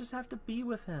 I just have to be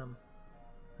with him.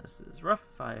 This is rough.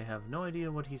 I have no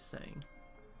idea what he's saying.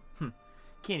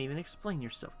 Can't even explain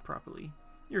yourself properly.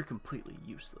 You're completely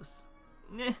useless.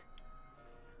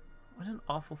 What an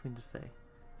awful thing to say.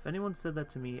 If anyone said that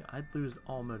to me, I'd lose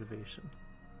all motivation.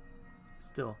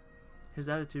 Still, his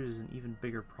attitude is an even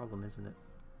bigger problem, isn't it?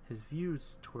 His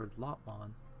views toward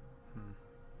Lopmon.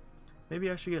 Maybe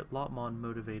I should get Lopmon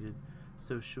motivated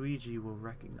so Shuichi will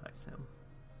recognize him.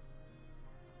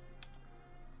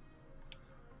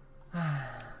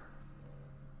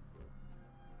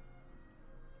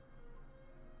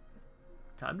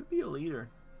 Time to be a leader.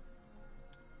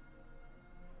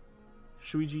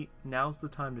 Shuichi, now's the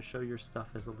time to show your stuff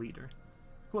as a leader.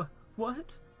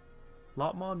 What?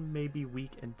 Lopmon may be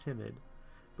weak and timid,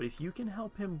 but if you can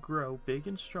help him grow big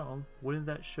and strong, wouldn't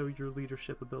that show your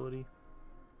leadership ability?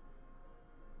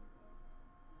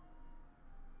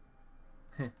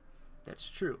 That's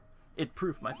true. It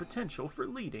proved my potential for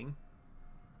leading.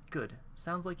 Good.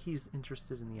 Sounds like he's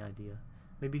interested in the idea.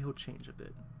 Maybe he'll change a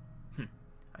bit.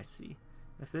 I see.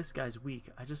 If this guy's weak,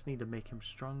 I just need to make him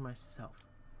strong myself.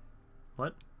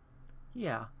 What?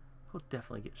 Yeah, he'll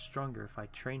definitely get stronger if I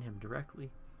train him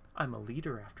directly. I'm a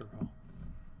leader after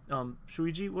all.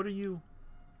 Shuichi, what are you?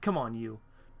 Come on, you.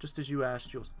 Just as you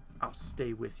asked, I'll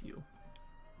stay with you.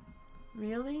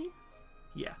 Really?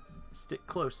 Yeah. Stick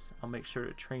close. I'll make sure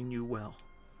to train you well.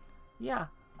 Yeah,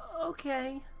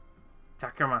 okay.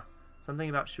 Takuma, something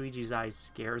about Shuichi's eyes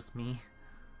scares me.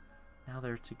 Now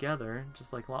they're together,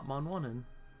 just like Lopmon wanted.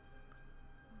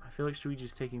 I feel like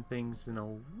Shuichi's taking things in a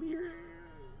weird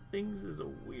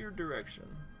direction.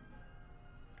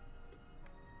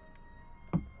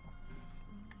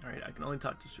 Alright, I can only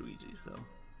talk to Shuichi, so...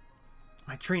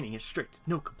 My training is strict.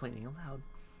 No complaining allowed.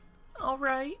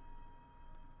 Alright.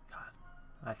 God,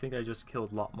 I think I just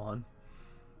killed Lopmon.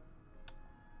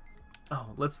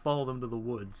 Oh, let's follow them to the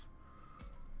woods.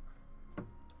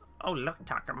 Oh, look,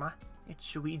 Takuma. It's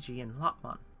Shuichi and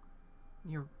Lopmon.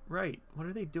 You're right. What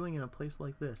are they doing in a place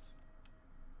like this?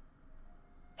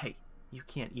 Hey, you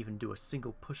can't even do a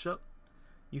single push-up?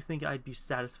 You think I'd be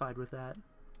satisfied with that?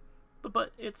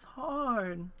 But it's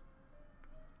hard.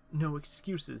 No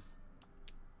excuses.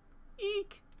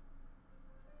 Eek!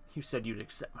 You said you'd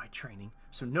accept my training,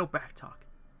 so no backtalk.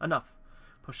 Enough.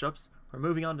 Push-ups. We're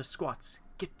moving on to squats.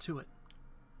 Get to it.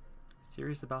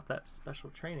 Serious about that special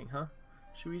training, huh,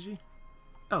 Shuichi?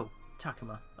 Oh,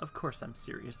 Takuma, of course I'm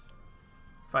serious.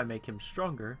 If I make him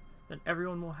stronger, then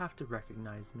everyone will have to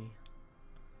recognize me.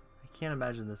 I can't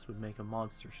imagine this would make a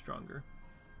monster stronger.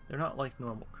 They're not like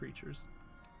normal creatures.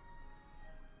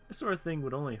 This sort of thing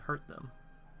would only hurt them.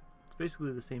 It's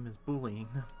basically the same as bullying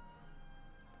them.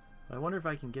 But I wonder if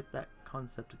I can get that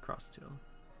concept across to him.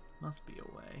 Must be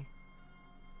a way.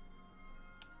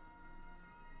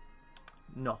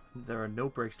 No, there are no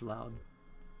breaks allowed.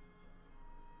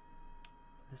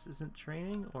 This isn't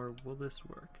training, or will this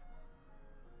work?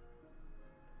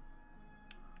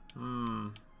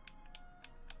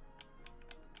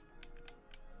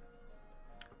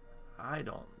 I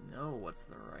don't know what's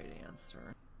the right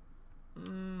answer.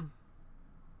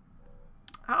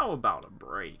 How about a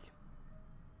break?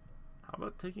 How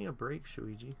about taking a break,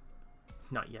 Shuichi?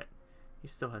 Not yet. He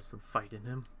still has some fight in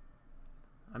him.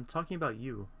 I'm talking about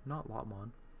you, not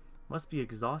Lotmon. Must be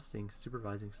exhausting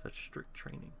supervising such strict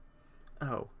training.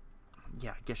 Oh,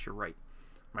 yeah, I guess you're right.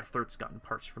 My throat's gotten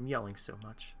parched from yelling so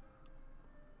much.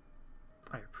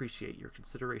 I appreciate your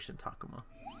consideration, Takuma.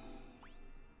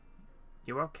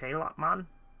 You okay, Lotmon?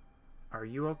 Are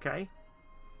you okay?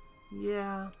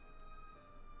 Yeah.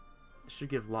 This should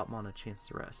give Lotmon a chance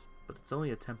to rest, but it's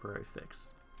only a temporary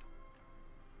fix.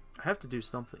 I have to do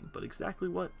something, but exactly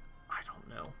what? I don't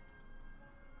know.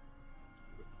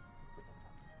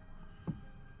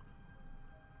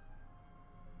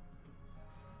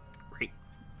 Right.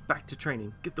 Back to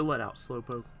training. Get the lead out,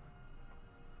 Slowpoke.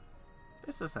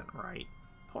 This isn't right.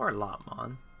 Poor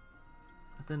Lotmon.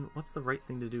 But then, what's the right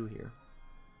thing to do here?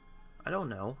 I don't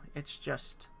know. It's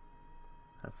just...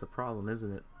 That's the problem,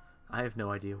 isn't it? I have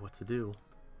no idea what to do.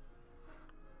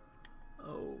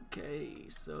 Okay,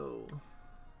 so...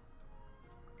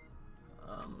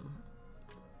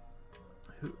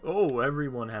 Oh,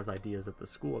 everyone has ideas at the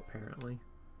school, apparently.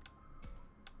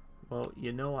 Well,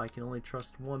 you know I can only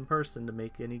trust one person to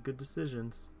make any good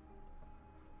decisions.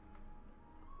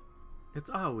 It's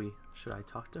Aoi. Should I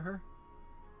talk to her?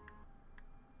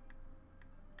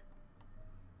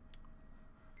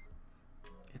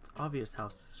 It's obvious how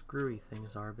screwy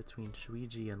things are between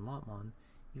Shuichi and Lotmon,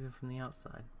 even from the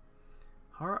outside.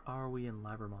 How are Aoi and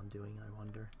Labramon doing, I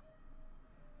wonder?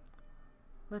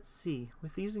 Let's see,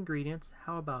 with these ingredients,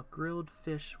 how about grilled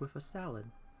fish with a salad?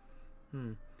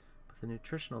 But the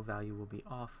nutritional value will be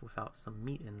off without some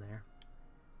meat in there.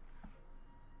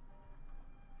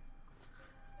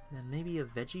 Then maybe a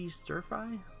veggie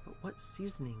stir-fry? But what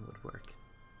seasoning would work?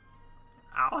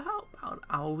 I'll help out,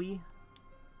 Aoi.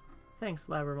 Thanks,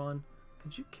 Labramon.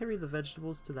 Could you carry the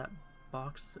vegetables to that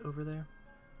box over there?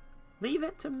 Leave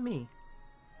it to me.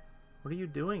 What are you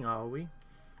doing, Aoi?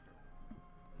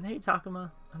 Hey,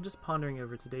 Takuma. I'm just pondering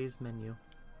over today's menu.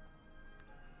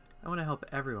 I want to help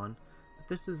everyone, but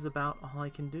this is about all I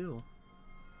can do.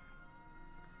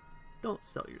 Don't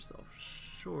sell yourself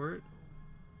short.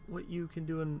 What you can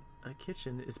do in a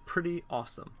kitchen is pretty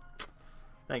awesome.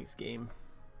 Thanks, game.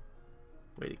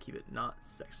 Way to keep it not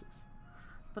sexist.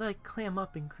 But I clam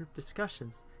up in group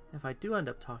discussions, and if I do end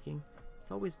up talking,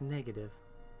 it's always negative.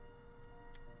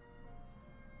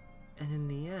 And in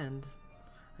the end,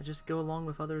 I just go along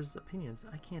with others' opinions.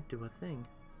 I can't do a thing.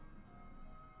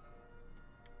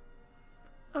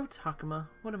 Oh, Takuma,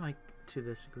 what am I to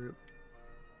this group?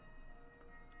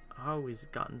 I've always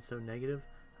gotten so negative.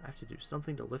 I have to do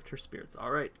something to lift her spirits.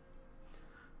 Alright.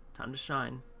 Time to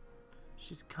shine.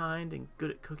 She's kind and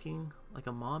good at cooking. Like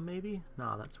a mom, maybe?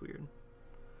 Nah, that's weird.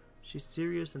 She's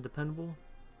serious and dependable.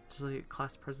 Just like a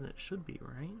class president should be,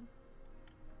 right?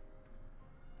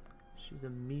 She's a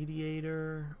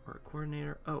mediator or a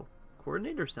coordinator. Oh,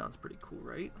 coordinator sounds pretty cool,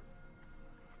 right?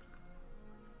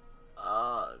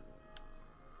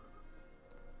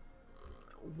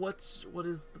 What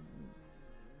is the...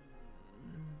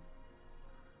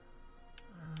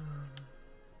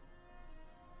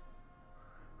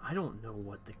 I don't know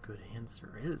what the good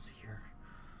answer is here.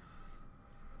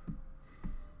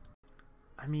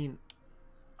 I mean,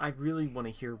 I really want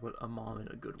to hear what a mom in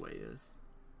a good way is.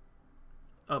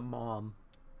 A mom.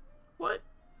 What?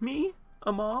 Me?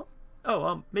 A mom?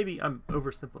 Oh, maybe I'm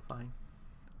oversimplifying.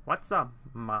 What's a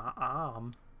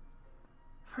mom?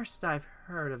 First I've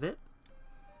heard of it.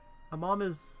 A mom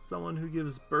is someone who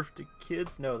gives birth to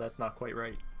kids? No, that's not quite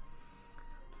right.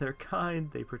 They're kind,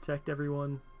 they protect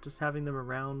everyone. Just having them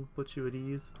around puts you at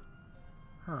ease.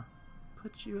 Huh.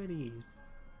 Put you at ease.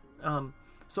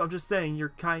 So I'm just saying, your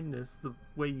kindness, the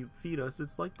way you feed us,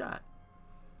 it's like that.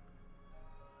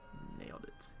 Nailed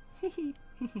it.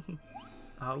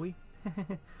 Are we?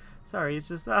 Sorry, it's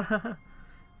just,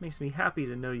 makes me happy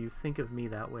to know you think of me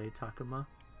that way, Takuma.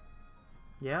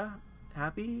 Yeah?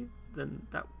 Happy? Then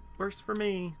that works for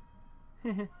me.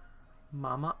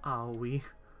 Mama Aoi.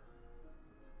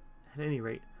 At any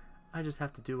rate, I just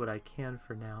have to do what I can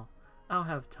for now. I'll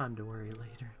have time to worry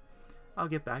later. I'll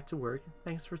get back to work.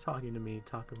 Thanks for talking to me,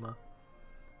 Takuma.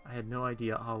 I had no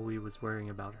idea Aoi was worrying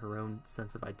about her own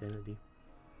sense of identity.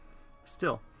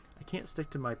 Still, I can't stick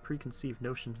to my preconceived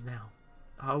notions now.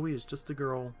 Aoi is just a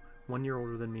girl, 1 year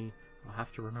older than me. I'll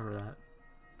have to remember that.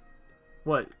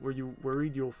 What? Were you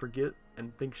worried you'll forget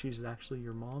and think she's actually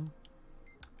your mom?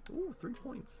 Ooh, 3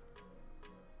 points.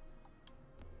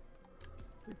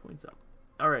 3 points up.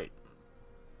 Alright.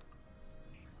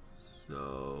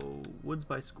 So, woods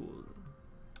by school.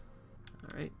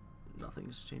 Alright.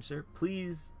 Nothing's changed there.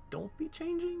 Please don't be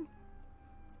changing.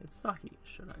 It's Saki.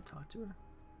 Should I talk to her?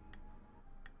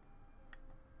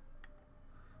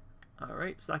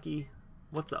 Alright, Saki.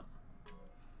 What's up?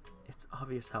 It's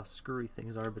obvious how screwy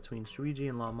things are between Shuiji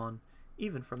and Lamon,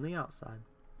 even from the outside.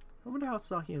 I wonder how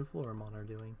Saki and Floramon are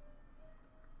doing.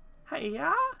 Hey,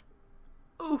 yeah?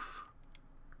 Oof.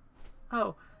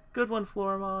 Oh, good one,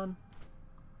 Floramon.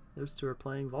 Those two are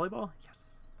playing volleyball?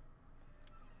 Yes.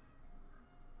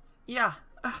 Yeah.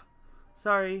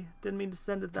 Sorry, didn't mean to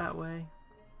send it that way.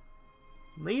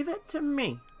 Leave it to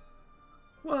me.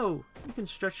 Whoa, you can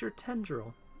stretch your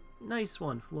tendril. Nice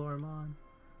one, Floramon.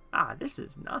 Ah, this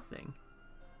is nothing.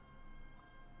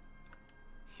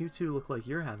 You two look like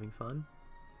you're having fun.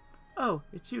 Oh,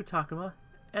 it's you, Takuma.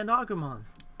 And Agumon.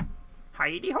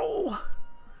 Heidi-ho!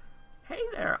 Hey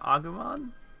there,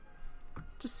 Agumon.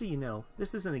 Just so you know,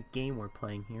 this isn't a game we're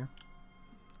playing here.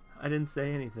 I didn't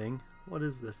say anything. What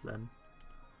is this, then?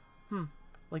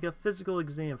 Like a physical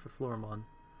exam for Floramon.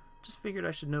 Just figured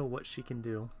I should know what she can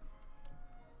do.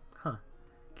 Huh.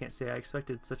 Can't say I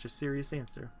expected such a serious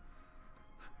answer.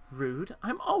 Rude.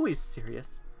 I'm always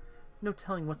serious. No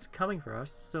telling what's coming for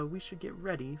us, so we should get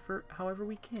ready for however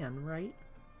we can, right?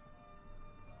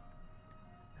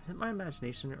 Is it my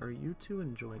imagination, or are you two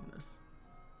enjoying this?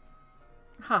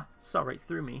 Ha! Saw right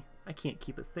through me. I can't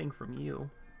keep a thing from you.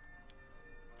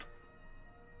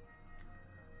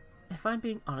 If I'm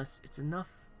being honest, it's enough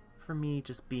for me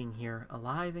just being here,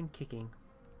 alive and kicking.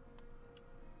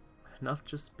 Enough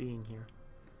just being here.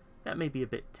 That may be a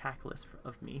bit tactless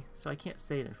of me, so I can't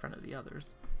say it in front of the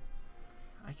others.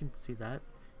 I can see that.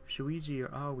 If Shuiji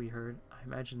or Aoi heard, I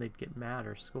imagine they'd get mad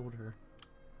or scold her.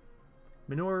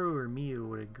 Minoru or Miu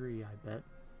would agree, I bet.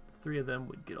 The three of them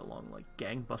would get along like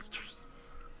gangbusters.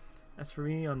 As for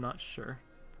me, I'm not sure.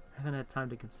 I haven't had time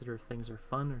to consider if things are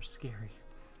fun or scary.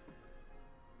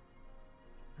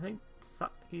 I think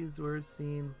Saki's words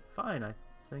seem fine, I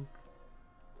think.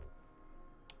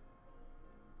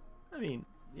 I mean,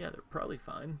 yeah, they're probably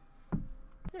fine.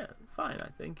 Yeah, fine, I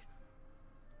think.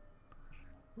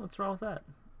 What's wrong with that?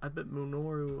 I bet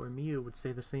Minoru or Miu would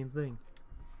say the same thing.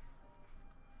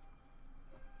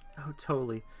 Oh,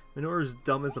 totally. Minoru's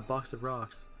dumb as a box of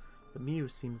rocks, but Miu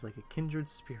seems like a kindred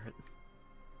spirit.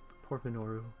 Poor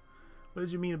Minoru. What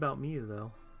did you mean about Miu,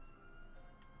 though?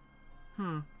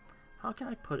 How can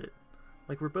I put it?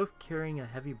 Like we're both carrying a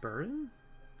heavy burden?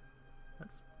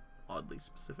 That's oddly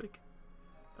specific.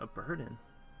 A burden?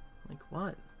 Like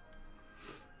what?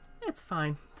 It's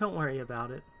fine. Don't worry about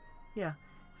it. Yeah,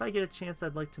 if I get a chance,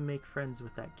 I'd like to make friends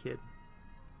with that kid.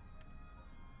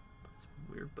 That's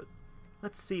weird, but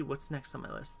let's see what's next on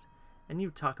my list. And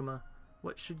you, Takuma,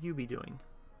 what should you be doing?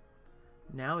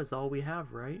 Now is all we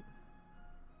have, right?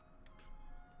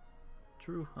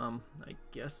 True, I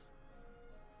guess.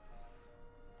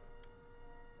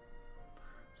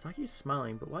 Saki's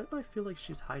smiling, but why do I feel like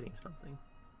she's hiding something?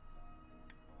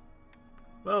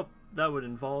 Well, that would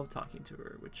involve talking to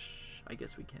her, which I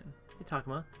guess we can. Hey,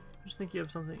 Takuma, I just think you have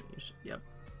something you should... Yep.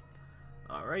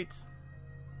 Alright.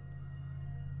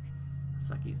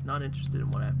 Saki's not interested in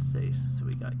what I have to say, so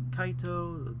we got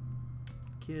Kaito, the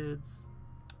kids,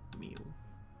 Miu.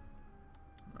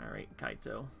 Alright,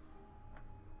 Kaito.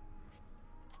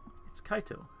 It's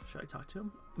Kaito. Should I talk to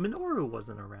him? Minoru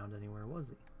wasn't around anywhere, was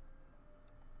he?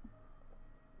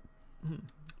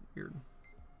 Weird.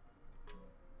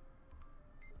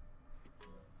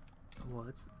 Well,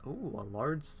 it's... Oh, a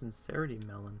large sincerity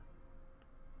melon.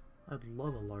 I'd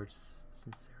love a large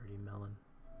sincerity melon.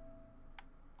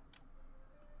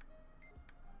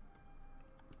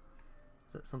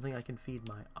 Is that something I can feed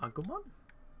my Agumon?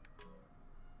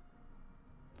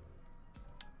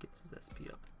 Gets his SP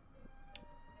up.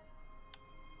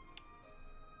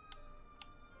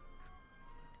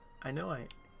 I know I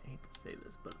hate to say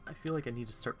this, but I feel like I need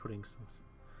to start putting some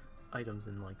items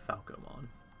in, like, Falcomon.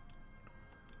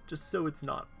 Just so it's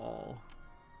not all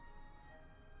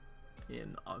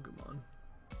in Agumon.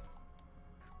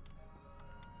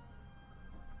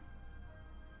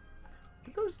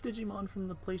 Did those Digimon from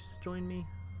the place join me?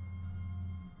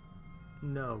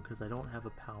 No, because I don't have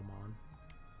a Palmon.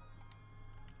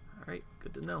 Alright,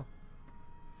 good to know.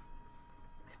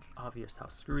 It's obvious how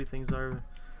screwy things are.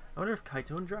 I wonder if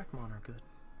Kaito and Dracmon are good.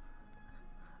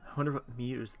 I wonder what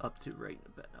Mew's up to right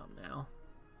about now.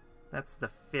 That's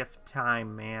the 5th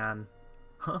time, man.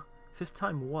 Huh? 5th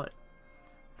time what?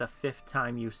 The 5th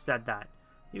time you said that.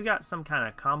 You got some kind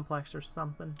of complex or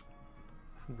something?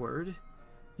 Word?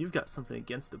 You've got something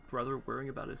against a brother worrying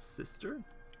about his sister?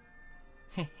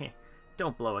 Heh.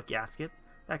 Don't blow a gasket.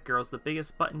 That girl's the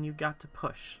biggest button you got to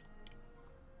push.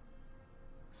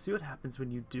 See what happens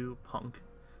when you do, punk.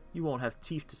 You won't have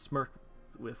teeth to smirk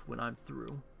with when I'm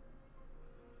through.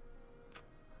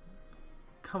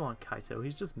 Come on, Kaito.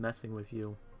 He's just messing with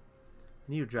you.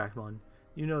 And you, Dracmon,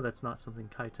 you know that's not something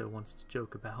Kaito wants to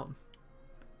joke about.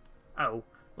 Oh,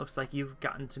 looks like you've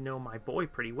gotten to know my boy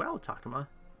pretty well, Takuma.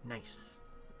 Nice.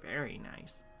 Very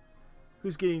nice.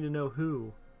 Who's getting to know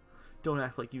who? Don't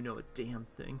act like you know a damn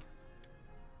thing.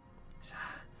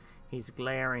 He's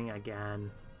glaring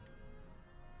again.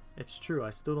 It's true, I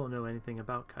still don't know anything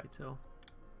about Kaito.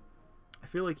 I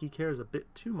feel like he cares a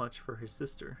bit too much for his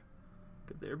sister.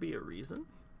 Could there be a reason?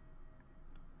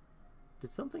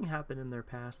 Did something happen in their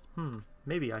past?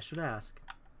 Maybe I should ask.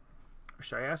 Or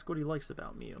should I ask what he likes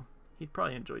about Miu? He'd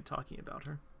probably enjoy talking about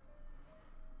her.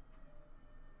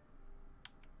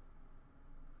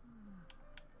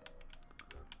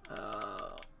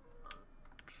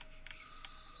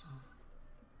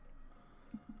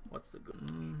 What's the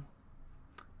good?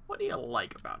 What do you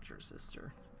like about your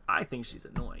sister? I think she's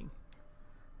annoying.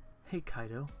 Hey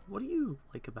Kaito, what do you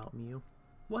like about Miu?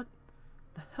 What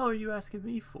the hell are you asking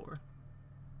me for?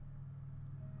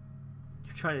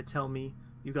 You're trying to tell me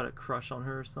you got a crush on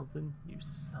her or something? You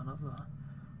son of a...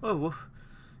 Oh, woof.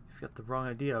 You've got the wrong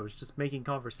idea. I was just making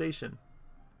conversation.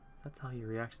 That's how he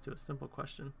reacts to a simple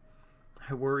question.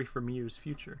 I worry for Miu's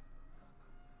future.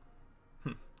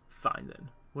 Fine then.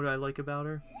 What do I like about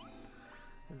her?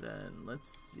 And then, let's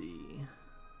see.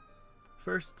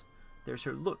 First, there's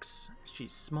her looks.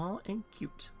 She's small and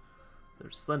cute.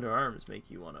 Those slender arms make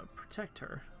you want to protect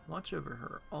her. Watch over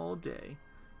her all day.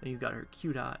 And you've got her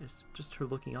cute eyes. Just her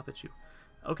looking up at you.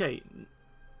 Okay.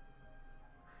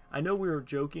 I know we were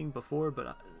joking before,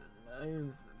 but I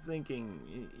was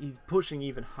thinking he's pushing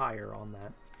even higher on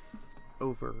that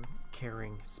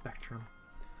over-caring spectrum.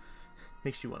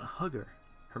 Makes you want to hug her.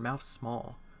 Her mouth's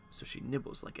small, so she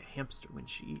nibbles like a hamster when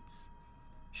she eats.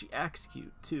 She acts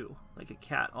cute, too, like a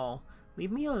cat, all,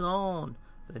 leave me alone.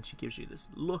 But then she gives you this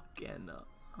look and,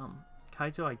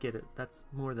 Kaito, I get it. That's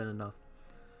more than enough.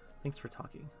 Thanks for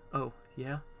talking. Oh,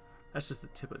 yeah? That's just the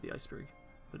tip of the iceberg.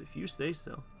 But if you say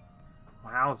so.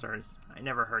 Wowzers, I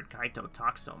never heard Kaito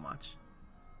talk so much.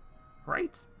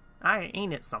 Right?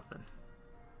 Ain't it something?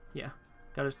 Yeah,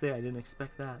 gotta say I didn't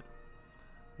expect that.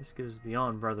 This goes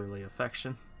beyond brotherly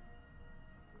affection.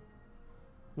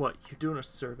 What, you doing a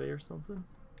survey or something?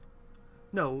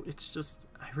 No, it's just,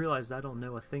 I realized I don't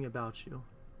know a thing about you.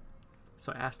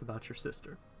 So I asked about your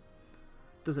sister.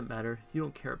 Doesn't matter, you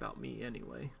don't care about me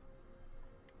anyway.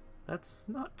 That's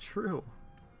not true.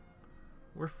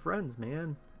 We're friends,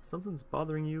 man. If something's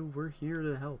bothering you, we're here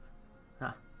to help.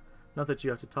 Not that you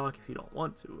have to talk if you don't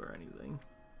want to or anything.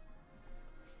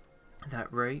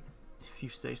 That right? If you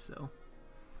say so.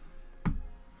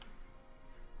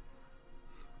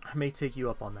 I may take you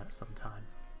up on that sometime.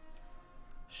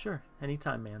 Sure,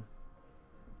 anytime, man.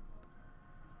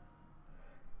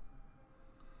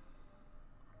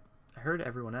 I heard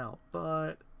everyone out,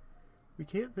 but we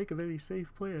can't think of any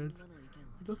safe plans.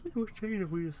 Nothing will change if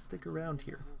we just stick around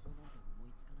here.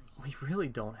 We really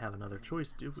don't have another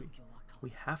choice, do we?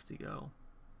 We have to go.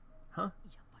 Huh?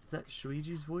 Is that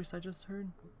Shuichi's voice I just heard?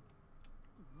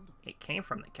 It came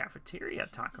from the cafeteria,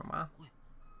 Takuma.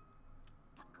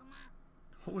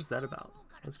 What was that about?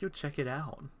 Let's go check it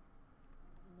out.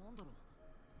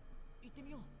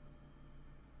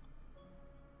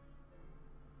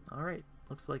 Alright,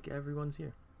 looks like everyone's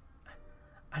here.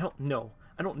 I don't know.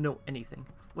 I don't know anything.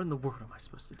 What in the world am I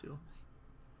supposed to do?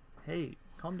 Hey,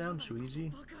 calm down,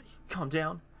 Shuichi. Calm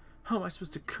down? How am I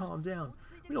supposed to calm down?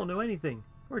 We don't know anything.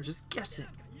 We're just guessing.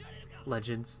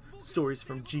 Legends, stories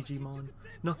from Digimon,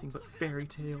 nothing but fairy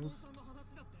tales.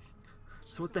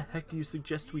 So what the heck do you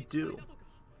suggest we do?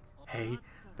 Hey,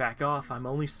 back off. I'm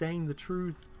only saying the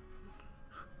truth.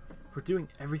 We're doing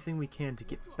everything we can to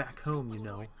get back home, you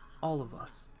know. all of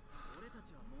us.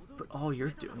 But all you're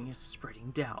doing is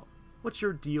spreading doubt. What's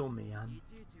your deal, man?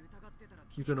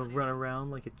 You gonna run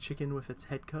around like a chicken with its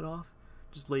head cut off?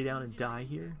 Just lay down and die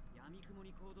here?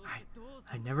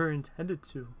 I never intended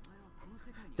to.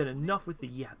 Then enough with the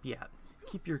yap yap.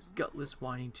 Keep your gutless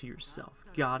whining to yourself.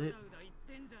 Got it?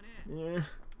 Yeah.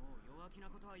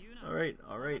 Alright,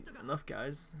 enough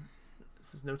guys.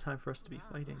 This is no time for us to be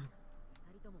fighting.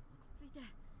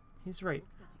 He's right.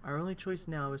 Our only choice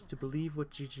now is to believe what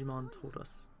Digimon told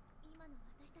us.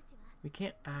 We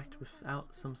can't act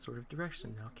without some sort of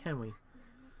direction now, can we?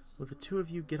 Will the two of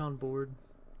you get on board?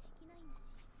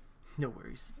 No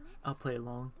worries. I'll play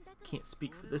along. Can't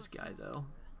speak for this guy, though.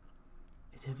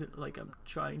 It isn't like I'm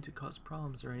trying to cause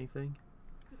problems or anything.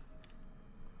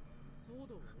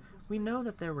 We know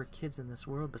that there were kids in this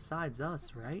world besides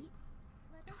us, right?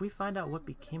 If we find out what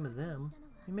became of them,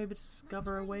 we may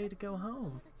discover a way to go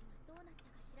home.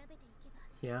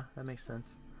 Yeah, that makes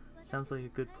sense. Sounds like a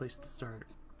good place to start.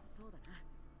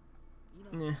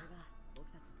 Eh.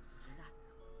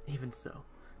 Even so,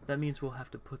 that means we'll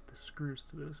have to put the screws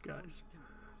to those guys.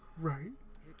 Right?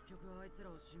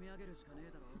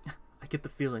 I get the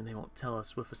feeling they won't tell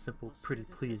us with a simple pretty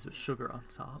please with sugar on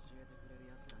top.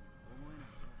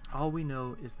 All we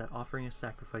know is that offering a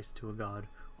sacrifice to a god,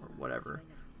 or whatever,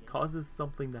 causes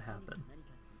something to happen.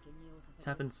 It's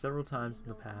happened several times in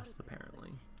the past,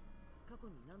 apparently.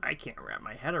 I can't wrap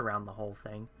my head around the whole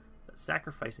thing, but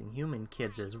sacrificing human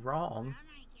kids is wrong.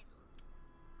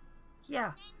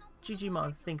 Yeah,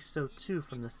 Digimon thinks so too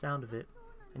from the sound of it,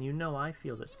 and you know I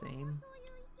feel the same.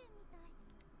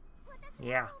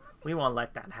 Yeah, we won't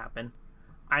let that happen.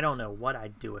 I don't know what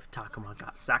I'd do if Takuma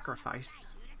got sacrificed.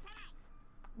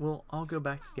 We'll all go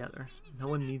back together. No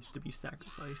one needs to be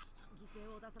sacrificed.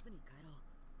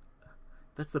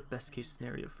 That's the best case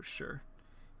scenario for sure.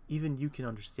 Even you can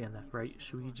understand that, right,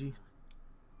 Shuichi?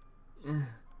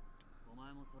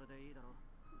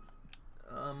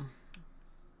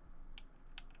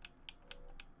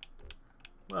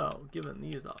 Well, given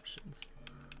these options.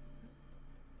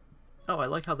 Oh, I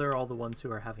like how they're all the ones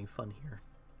who are having fun here.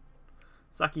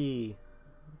 Saki!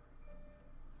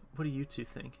 What do you two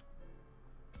think?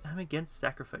 I'm against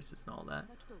sacrifices and all that,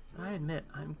 but I admit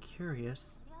I'm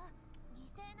curious.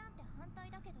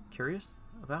 Curious?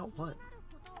 About what?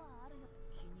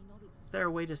 Is there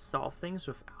a way to solve things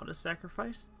without a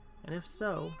sacrifice? And if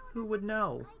so, who would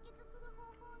know?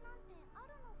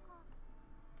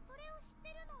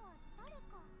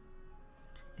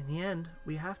 In the end,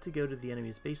 we have to go to the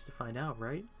enemy's base to find out,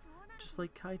 right? Just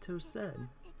like Kaito said.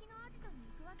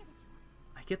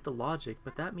 I get the logic,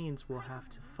 but that means we'll have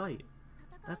to fight.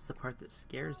 That's the part that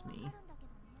scares me.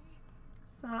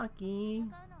 Saki!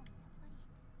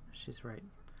 She's right.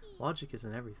 Logic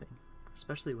isn't everything,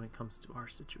 especially when it comes to our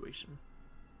situation.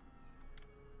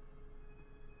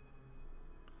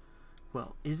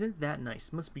 Well, isn't that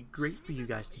nice? Must be great for you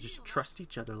guys to just trust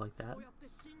each other like that.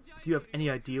 Do you have any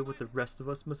idea what the rest of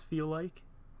us must feel like?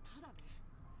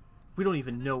 We don't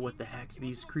even know what the heck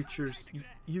these creatures,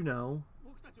 you know.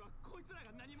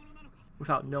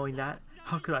 Without knowing that,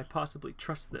 how could I possibly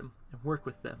trust them and work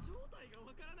with them?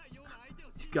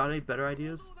 You got any better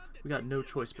ideas? We got no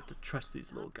choice but to trust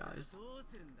these little guys.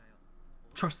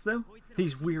 Trust them?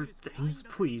 These weird things?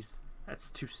 Please. That's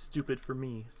too stupid for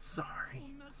me.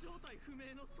 Sorry.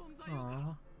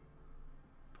 Aww.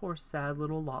 Poor sad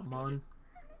little Lotmon.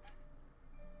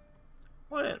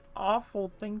 What an awful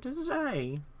thing to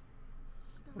say.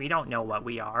 We don't know what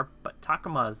we are, but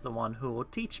Takuma is the one who will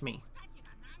teach me.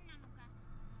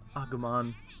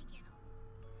 Agumon.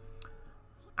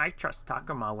 I trust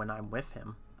Takuma when I'm with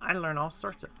him. I learn all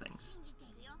sorts of things.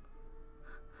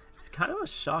 It's kind of a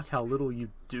shock how little you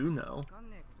do know.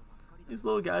 These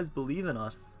little guys believe in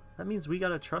us. That means we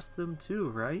gotta trust them too,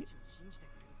 right?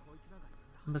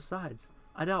 And besides,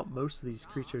 I doubt most of these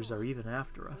creatures are even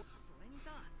after us.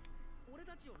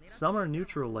 Some are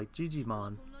neutral like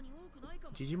Digimon.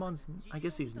 Digimon's, I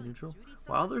guess he's neutral,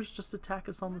 while others just attack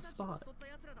us on the spot.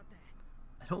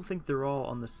 I don't think they're all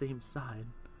on the same side.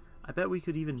 I bet we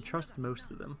could even trust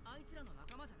most of them.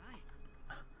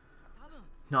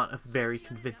 Not a very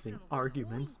convincing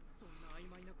argument.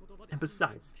 And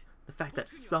besides, the fact that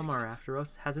some are after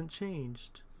us hasn't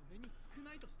changed.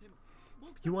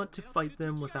 You want to fight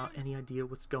them without any idea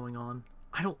what's going on?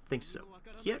 I don't think so.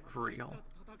 Get real.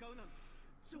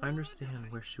 I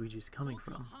understand where Shuichi's coming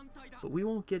from, but we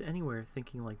won't get anywhere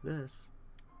thinking like this.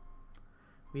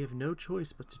 We have no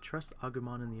choice but to trust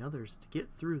Agumon and the others to get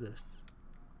through this.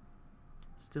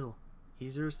 Still,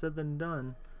 easier said than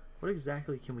done. What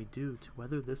exactly can we do to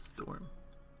weather this storm?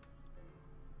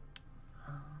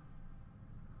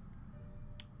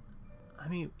 I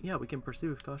mean, yeah, we can pursue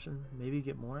with caution, maybe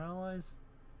get more allies.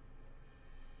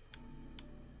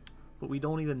 But we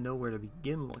don't even know where to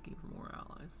begin looking for more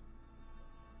allies.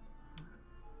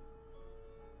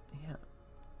 Yeah,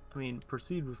 I mean,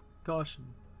 proceed with caution.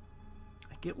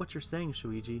 I get what you're saying,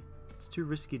 Shuiji. It's too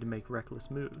risky to make reckless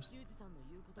moves.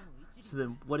 So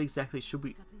then when exactly should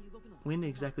we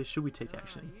take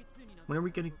action? When are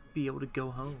we going to be able to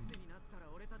go home?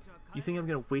 You think I'm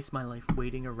going to waste my life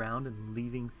waiting around and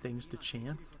leaving things to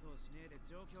chance?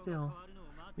 Still,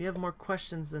 we have more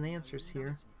questions than answers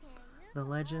here. The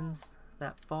legends,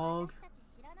 that fog.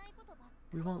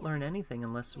 We won't learn anything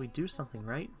unless we do something,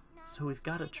 right? So we've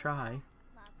got to try.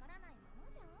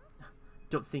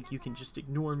 Don't think you can just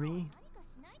ignore me.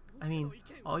 I mean,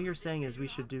 all you're saying is we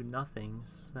should do nothing,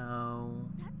 so...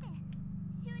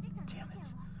 Damn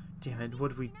it. Damn it, what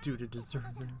did we do to deserve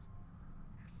this?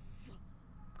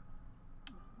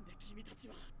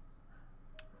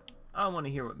 I want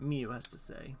to hear what Miu has to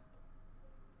say.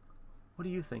 What do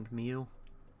you think, Miu?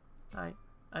 I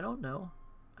don't know.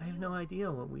 I have no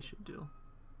idea what we should do.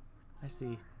 I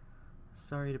see.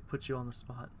 Sorry to put you on the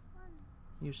spot.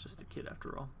 Miu's just a kid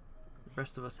after all. The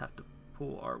rest of us have to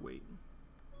pull our weight.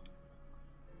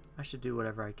 I should do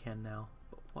whatever I can now,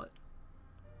 but what?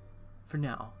 For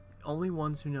now, the only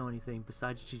ones who know anything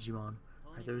besides Digimon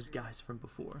are those guys from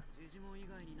before.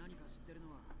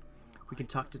 We can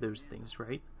talk to those things,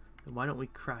 right? Then why don't we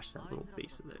crash that little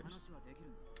base of theirs?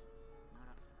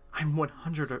 I'm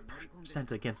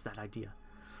 100% against that idea.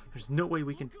 There's no way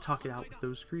we can talk it out with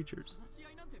those creatures.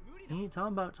 Ain't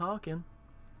talking about talking.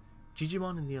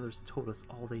 Digimon and the others told us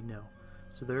all they know,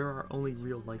 so they're our only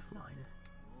real lifeline.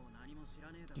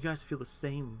 You guys feel the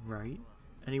same, right?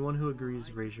 Anyone who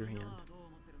agrees, raise your hand.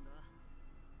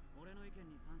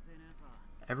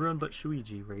 Everyone but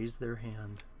Shuiji raised their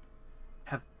hand.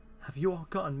 Have you all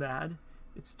gone mad?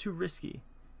 It's too risky.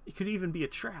 It could even be a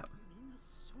trap.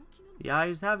 The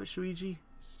eyes have it, Shuiji.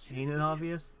 Ain't it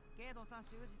obvious?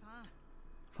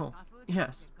 Oh,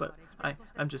 yes, but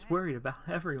I'm just worried about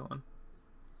everyone.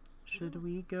 Should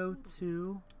we go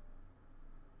to...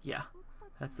 Yeah,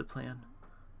 that's the plan.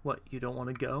 What, you don't want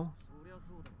to go?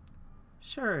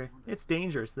 Sure, it's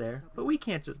dangerous there, but we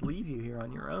can't just leave you here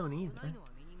on your own either.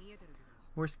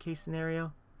 Worst case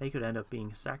scenario, they could end up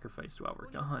being sacrificed while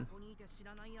we're gone.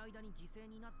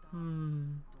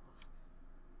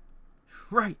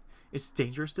 Right, it's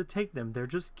dangerous to take them. They're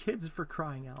just kids for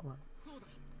crying out loud.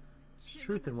 There's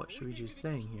truth in what Shuichi's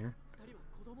saying here.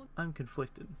 I'm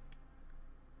conflicted.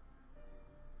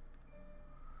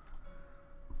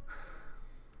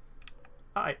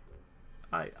 I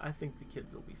think the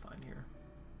kids will be fine here.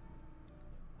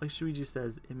 Like Shuiji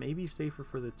says, it may be safer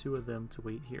for the two of them to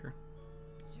wait here.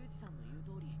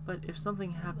 But if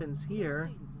something happens here...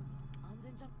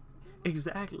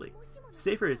 Exactly. It's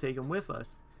safer to take them with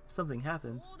us. If something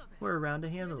happens, we're around to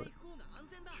handle it.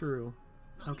 True.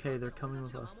 Okay, they're coming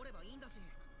with us.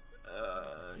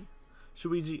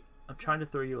 Shuiji, I'm trying to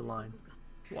throw you a line.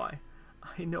 Why?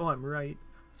 I know I'm right,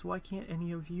 so why can't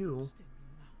any of you...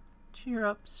 Cheer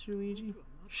up, Shuiji.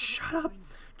 Shut up!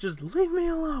 Just leave me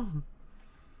alone!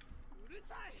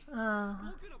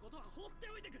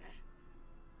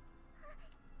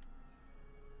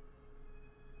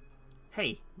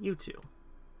 Hey, you two.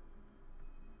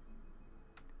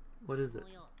 What is it?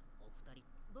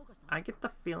 I get the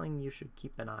feeling you should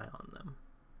keep an eye on them.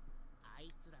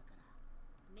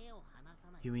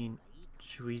 You mean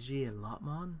Shuiji and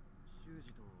Lopmon?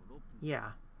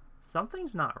 Yeah,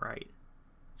 something's not right.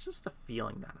 It's just a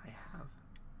feeling that I have.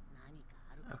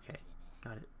 Okay,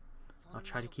 got it. I'll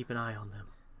try to keep an eye on them.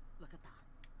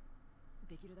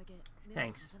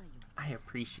 Thanks. I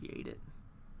appreciate it.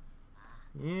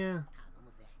 Yeah,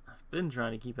 I've been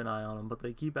trying to keep an eye on them, but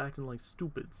they keep acting like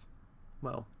stupids.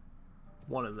 Well,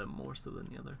 one of them more so than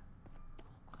the other.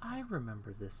 I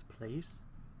remember this place.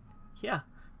 Yeah,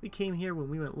 we came here when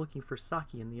we went looking for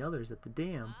Saki and the others at the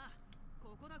dam.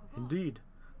 Indeed.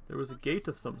 There was a gate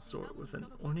of some sort with an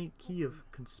ornate key of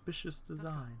conspicuous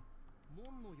design.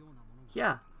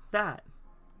 Yeah, that.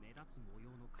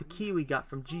 The key we got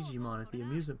from Digimon at the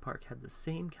amusement park had the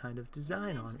same kind of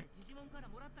design on it.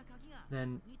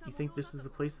 Then, you think this is the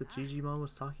place that Digimon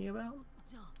was talking about?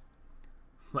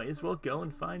 Might as well go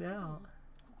and find out.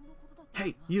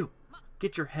 Hey, you!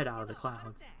 Get your head out of the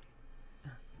clouds.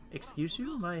 Excuse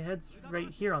you? My head's right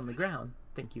here on the ground.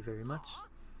 Thank you very much.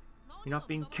 You're not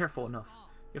being careful enough.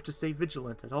 You have to stay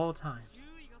vigilant at all times.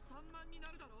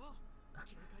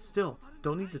 Still,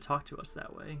 don't need to talk to us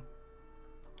that way.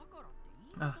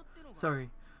 Sorry.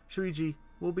 Shuiji,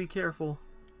 we'll be careful.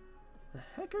 The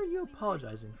heck are you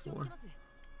apologizing for?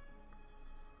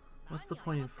 What's the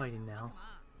point in fighting now?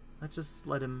 Let's just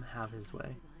let him have his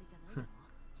way.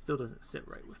 Still doesn't sit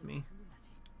right with me.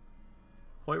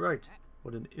 Quite right.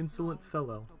 What an insolent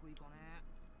fellow.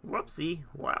 Whoopsie.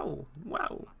 Wow.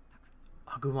 Wow.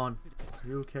 Agumon, are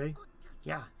you okay?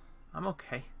 Yeah, I'm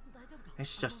okay.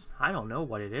 It's just, I don't know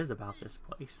what it is about this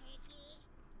place.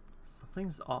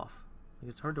 Something's off. Like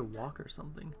it's hard to walk or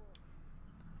something.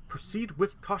 Proceed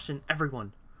with caution,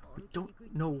 everyone. We don't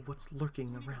know what's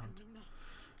lurking around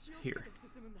here.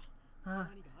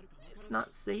 It's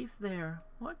not safe there.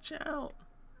 Watch out.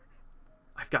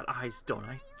 I've got eyes, don't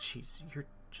I? Jeez, you're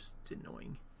just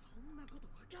annoying.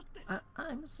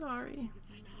 I'm sorry.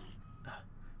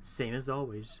 Same as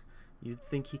always. You'd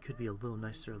think he could be a little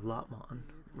nicer Lotmon,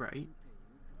 right?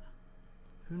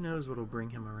 Who knows what'll bring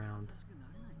him around.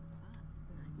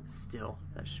 Still,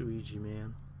 that Shuiji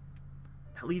man.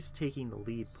 At least taking the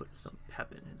lead put some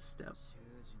pep in his step.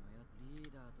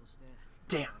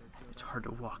 Damn, it's hard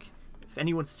to walk. If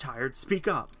anyone's tired, speak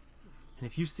up. And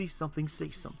if you see something, say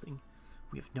something.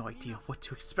 We have no idea what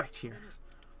to expect here.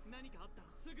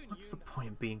 What's the point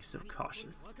of being so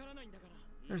cautious?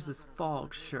 There's this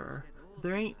fog, sure, but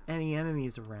there ain't any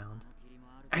enemies around.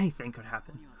 Anything could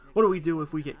happen. What do we do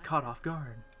if we get caught off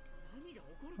guard?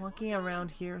 Walking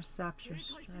around here saps your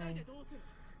strength.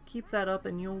 Keep that up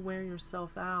and you'll wear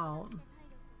yourself out.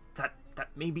 That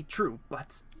may be true,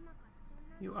 but...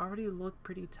 You already look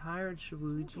pretty tired,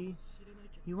 Shuiji.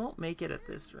 You won't make it at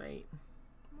this rate.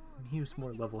 Miu's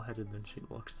more level-headed than she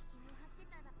looks.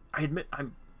 I admit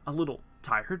I'm a little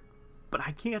tired, but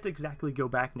I can't exactly go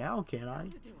back now, can I?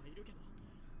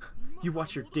 You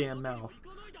watch your damn mouth.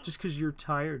 Just because you're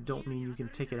tired don't mean you can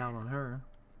take it out on her.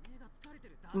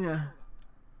 Yeah.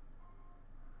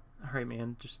 Alright,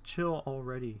 man, just chill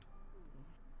already.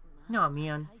 Nah,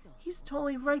 man, he's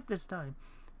totally right this time.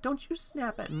 Don't you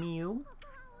snap at Miu.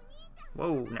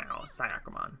 Whoa, now,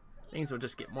 Sayakumon. Things will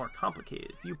just get more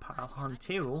complicated if you pile on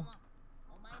too.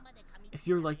 If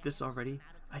you're like this already,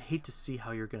 I'd hate to see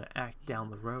how you're gonna act down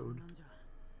the road.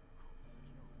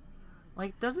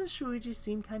 Like, doesn't Shuiji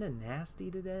seem kinda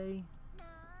nasty today?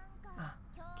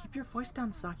 Keep your voice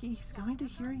down, Saki. He's going to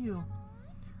hear you.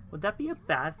 Would that be a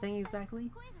bad thing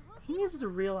exactly? He needs to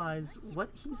realize what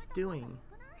he's doing.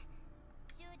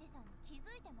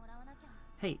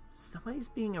 Hey, somebody's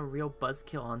being a real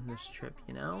buzzkill on this trip,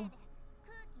 you know?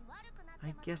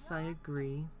 I guess I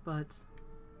agree, but...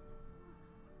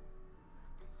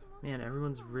 Man,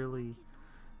 everyone's really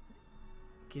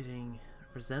getting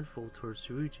resentful towards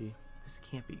Shuiji. This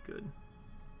can't be good.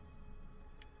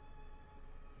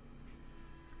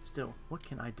 Still, what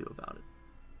can I do about it?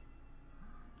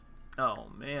 Oh,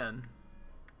 man.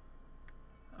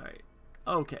 Alright.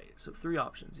 Okay, so 3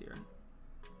 options here.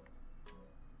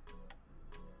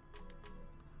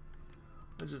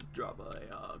 Let's just drop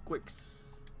a quick...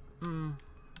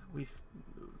 we've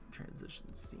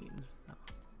transitioned scenes.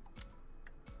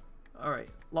 Alright,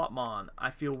 Lotmon, I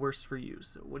feel worse for you,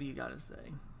 so what do you gotta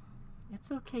say?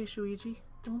 It's okay, Shuiji.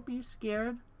 Don't be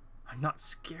scared. I'm not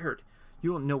scared.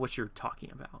 You don't know what you're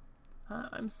talking about.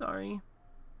 I'm sorry.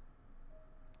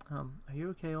 Are you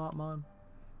okay, Lotmon?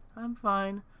 I'm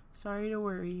fine. Sorry to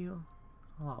worry you.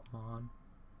 Lotmon.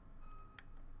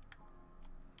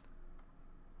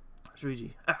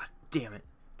 Shuiji. Damn it.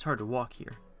 It's hard to walk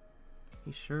here.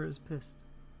 He sure is pissed.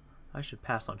 I should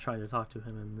pass on trying to talk to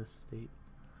him in this state.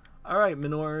 Alright,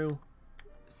 Minoru.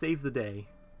 Save the day.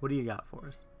 What do you got for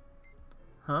us?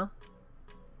 Huh?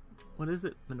 What is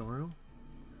it, Minoru?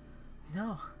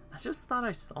 No, I just thought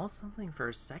I saw something for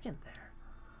a second there.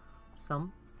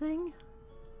 Something?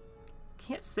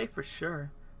 Can't say for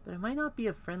sure, but it might not be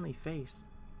a friendly face.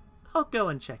 I'll go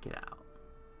and check it out.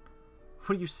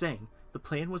 What are you saying? The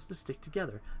plan was to stick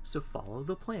together, so follow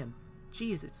the plan.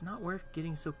 Geez, it's not worth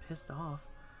getting so pissed off.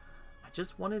 I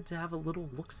just wanted to have a little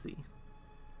look-see.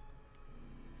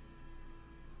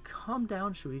 Calm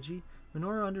down, Shuiji.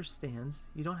 Minoru understands.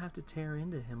 You don't have to tear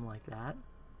into him like that.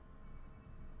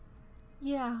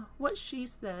 Yeah, what she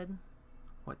said.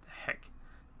 What the heck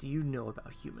do you know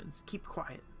about humans? Keep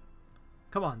quiet.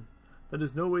 Come on. That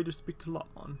is no way to speak to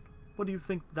Lotmon. What do you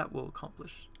think that will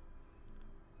accomplish?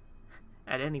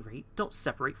 At any rate, don't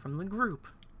separate from the group.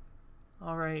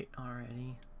 Alright,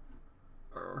 already.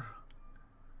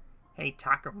 Hey,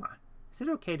 Takuma. Is it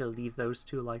okay to leave those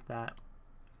two like that?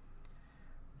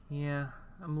 Yeah,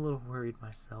 I'm a little worried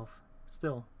myself.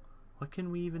 Still, what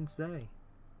can we even say?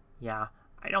 Yeah,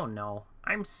 I don't know.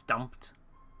 I'm stumped.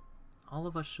 All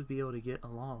of us should be able to get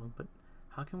along, but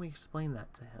how can we explain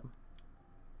that to him?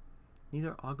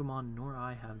 Neither Agumon nor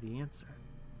I have the answer.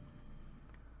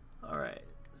 Alright,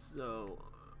 so...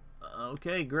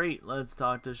 Okay, great. Let's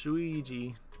talk to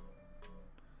Shuiji.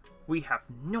 We have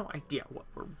no idea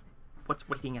what's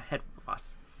waiting ahead of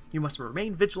us. You must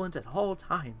remain vigilant at all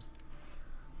times.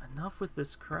 Enough with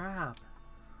this crap.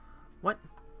 What?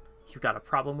 You got a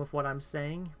problem with what I'm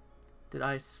saying? Did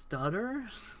I stutter?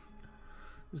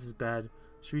 This is bad.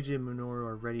 Shuichi and Minoru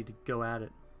are ready to go at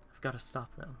it. I've got to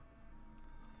stop them.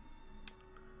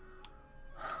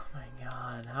 Oh my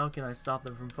god, how can I stop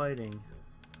them from fighting?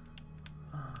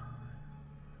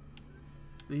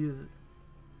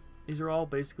 These are all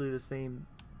basically the same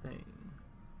thing.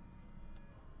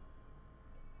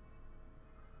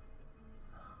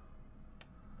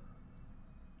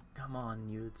 Come on,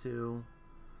 you two.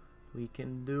 We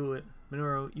can do it.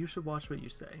 Minoru, you should watch what you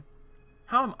say.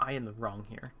 How am I in the wrong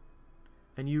here?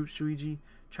 And you, Shuichi,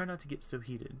 try not to get so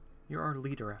heated. You're our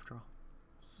leader, after all.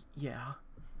 Yeah.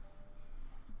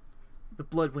 The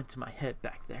blood went to my head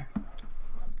back there.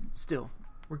 Still,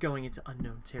 we're going into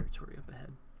unknown territory up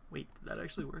ahead. Wait, did that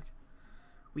actually work?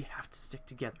 We have to stick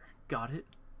together. Got it?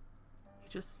 He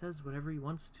just says whatever he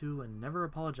wants to and never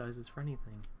apologizes for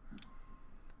anything.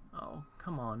 Oh,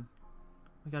 come on.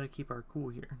 We gotta keep our cool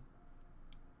here.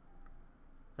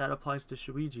 That applies to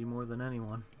Shuichi more than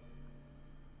anyone.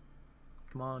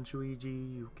 Come on,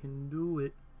 Shuichi, you can do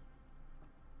it.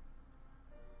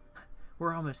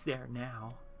 We're almost there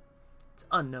now. It's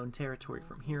unknown territory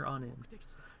from here on in.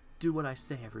 Do what I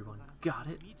say, everyone. Got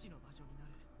it?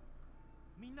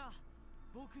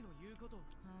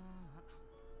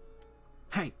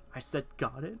 Hey, I said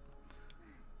got it?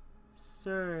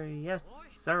 Sir, yes,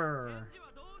 sir.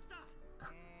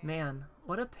 Man,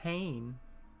 what a pain.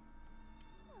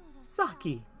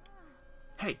 Saki!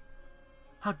 Hey,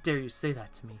 how dare you say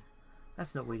that to me?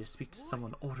 That's no way to speak to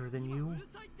someone older than you.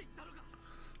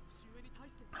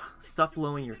 Stop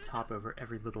blowing your top over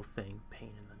every little thing.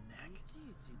 Pain in the neck.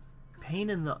 Pain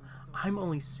in the... I'm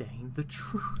only saying the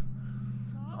truth.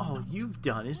 All you've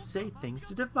done is say things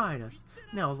to divide us.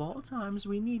 Now, of all times,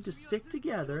 we need to stick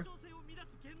together.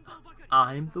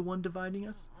 I'm the one dividing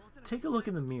us? Take a look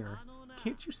in the mirror.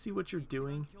 Can't you see what you're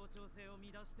doing?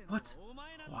 What?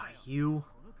 Why, you?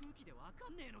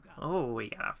 Oh, we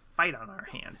got a fight on our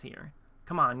hands here.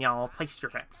 Come on, y'all, place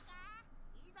your bets.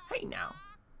 Hey, now.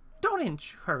 Don't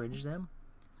encourage them.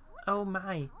 Oh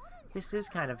my, this is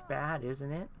kind of bad,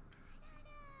 isn't it?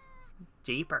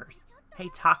 Jeepers. Hey,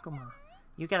 Takuma,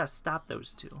 you gotta stop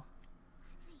those two.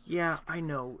 Yeah, I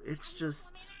know, it's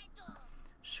just...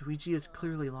 Shuichi has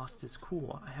clearly lost his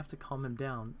cool. I have to calm him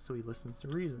down so he listens to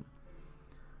reason.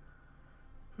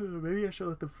 Maybe I should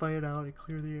let them fight it out and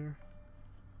clear the air.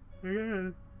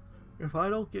 Again, if I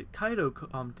don't get Kaido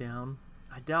calmed down,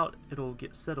 I doubt it'll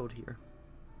get settled here.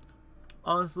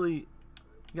 Honestly,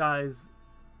 guys,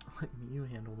 let you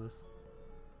handle this.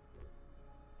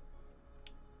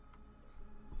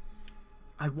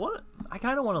 I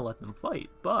kind of want to let them fight,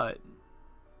 but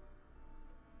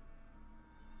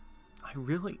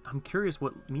I'm curious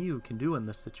what Miyu can do in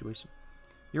this situation.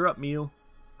 You're up, Miyu.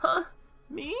 Huh?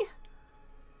 Me?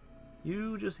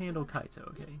 You just handle Kaito,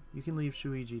 okay? You can leave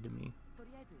Shuichi to me.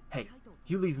 Hey,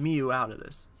 you leave Miyu out of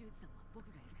this.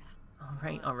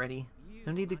 Alright, already.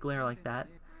 No need to glare like that.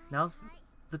 Now's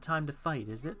the time to fight,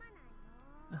 is it?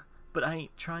 But I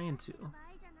ain't trying to.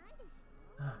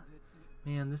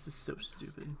 Man, this is so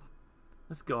stupid.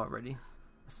 Let's go already.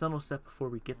 The sun will set before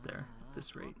we get there, at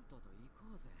this rate.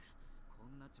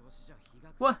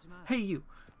 What? Hey you!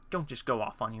 Don't just go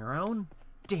off on your own.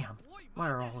 Damn, why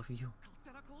are all of you?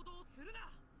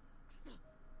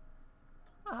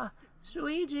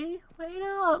 Shuichi, wait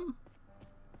up!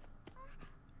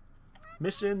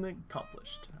 Mission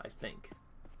accomplished, I think.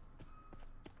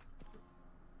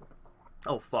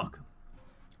 Oh, fuck.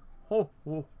 Oh,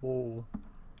 oh, oh.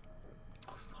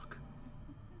 Oh, fuck.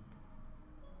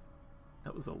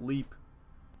 That was a leap.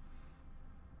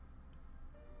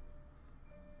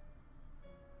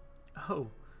 Oh,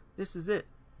 this is it.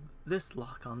 This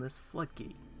lock on this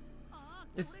floodgate.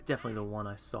 It's definitely the one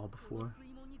I saw before.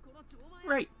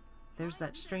 Right, there's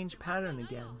that strange pattern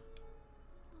again.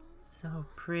 So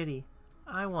pretty.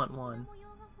 I want one.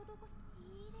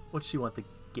 What's she want, the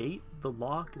gate, the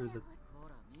lock, or the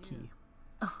key?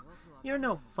 Oh, you're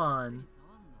no fun.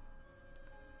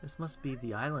 This must be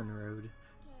the island road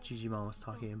Digimon was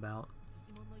talking about.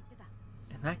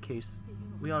 In that case,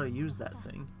 we ought to use that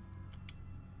thing.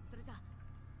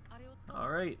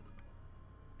 Alright.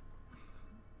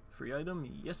 Free item?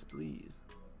 Yes, please.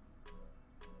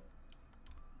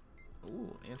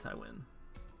 Ooh, anti-win.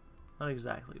 Not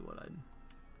exactly what I'd...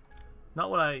 Not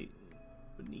what I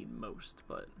would need most,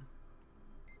 but...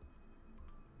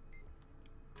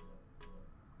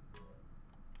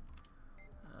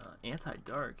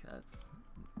 Anti-dark, that's...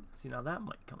 See, now that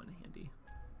might come in handy.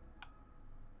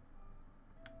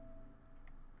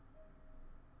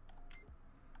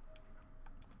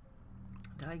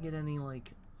 Did I get any,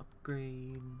 like,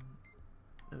 upgrade?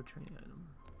 No training item.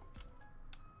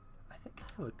 I think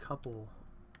I have a couple.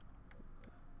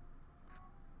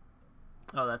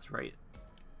 Oh, that's right.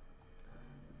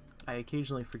 I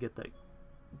occasionally forget that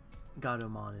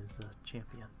Gatomon is the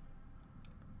champion.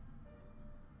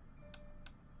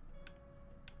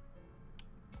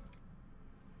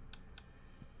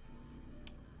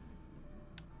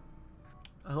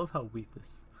 I love how weak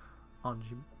this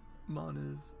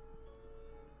Anjimon is.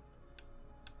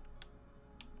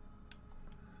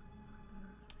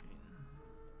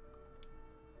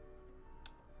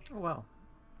 Oh wow.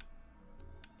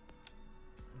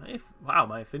 Wow,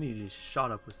 my affinity just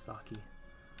shot up with Saki.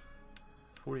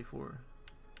 44.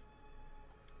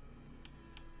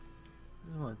 I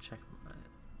just want to check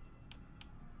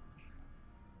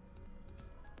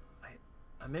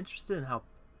I'm interested in how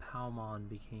Palmon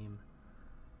became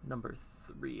number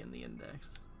 3 in the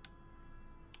index.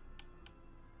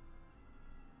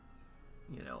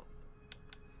 You know,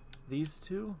 these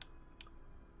two,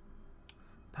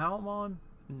 Palmon,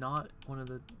 not one of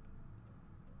the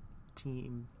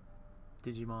team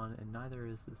Digimon, and neither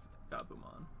is this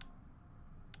Gabumon.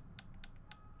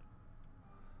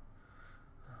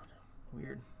 Oh, no.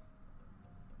 Weird.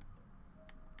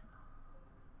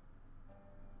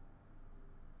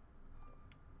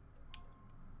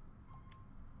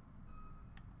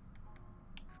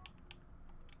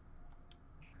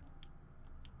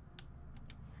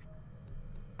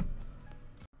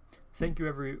 Thank you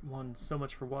everyone so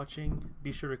much for watching.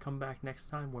 Be sure to come back next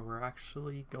time where we're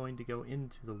actually going to go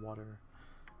into the water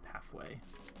pathway.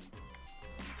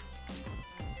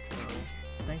 So,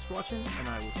 thanks for watching, and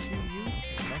I will see you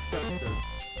in the next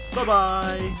episode.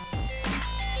 Bye-bye!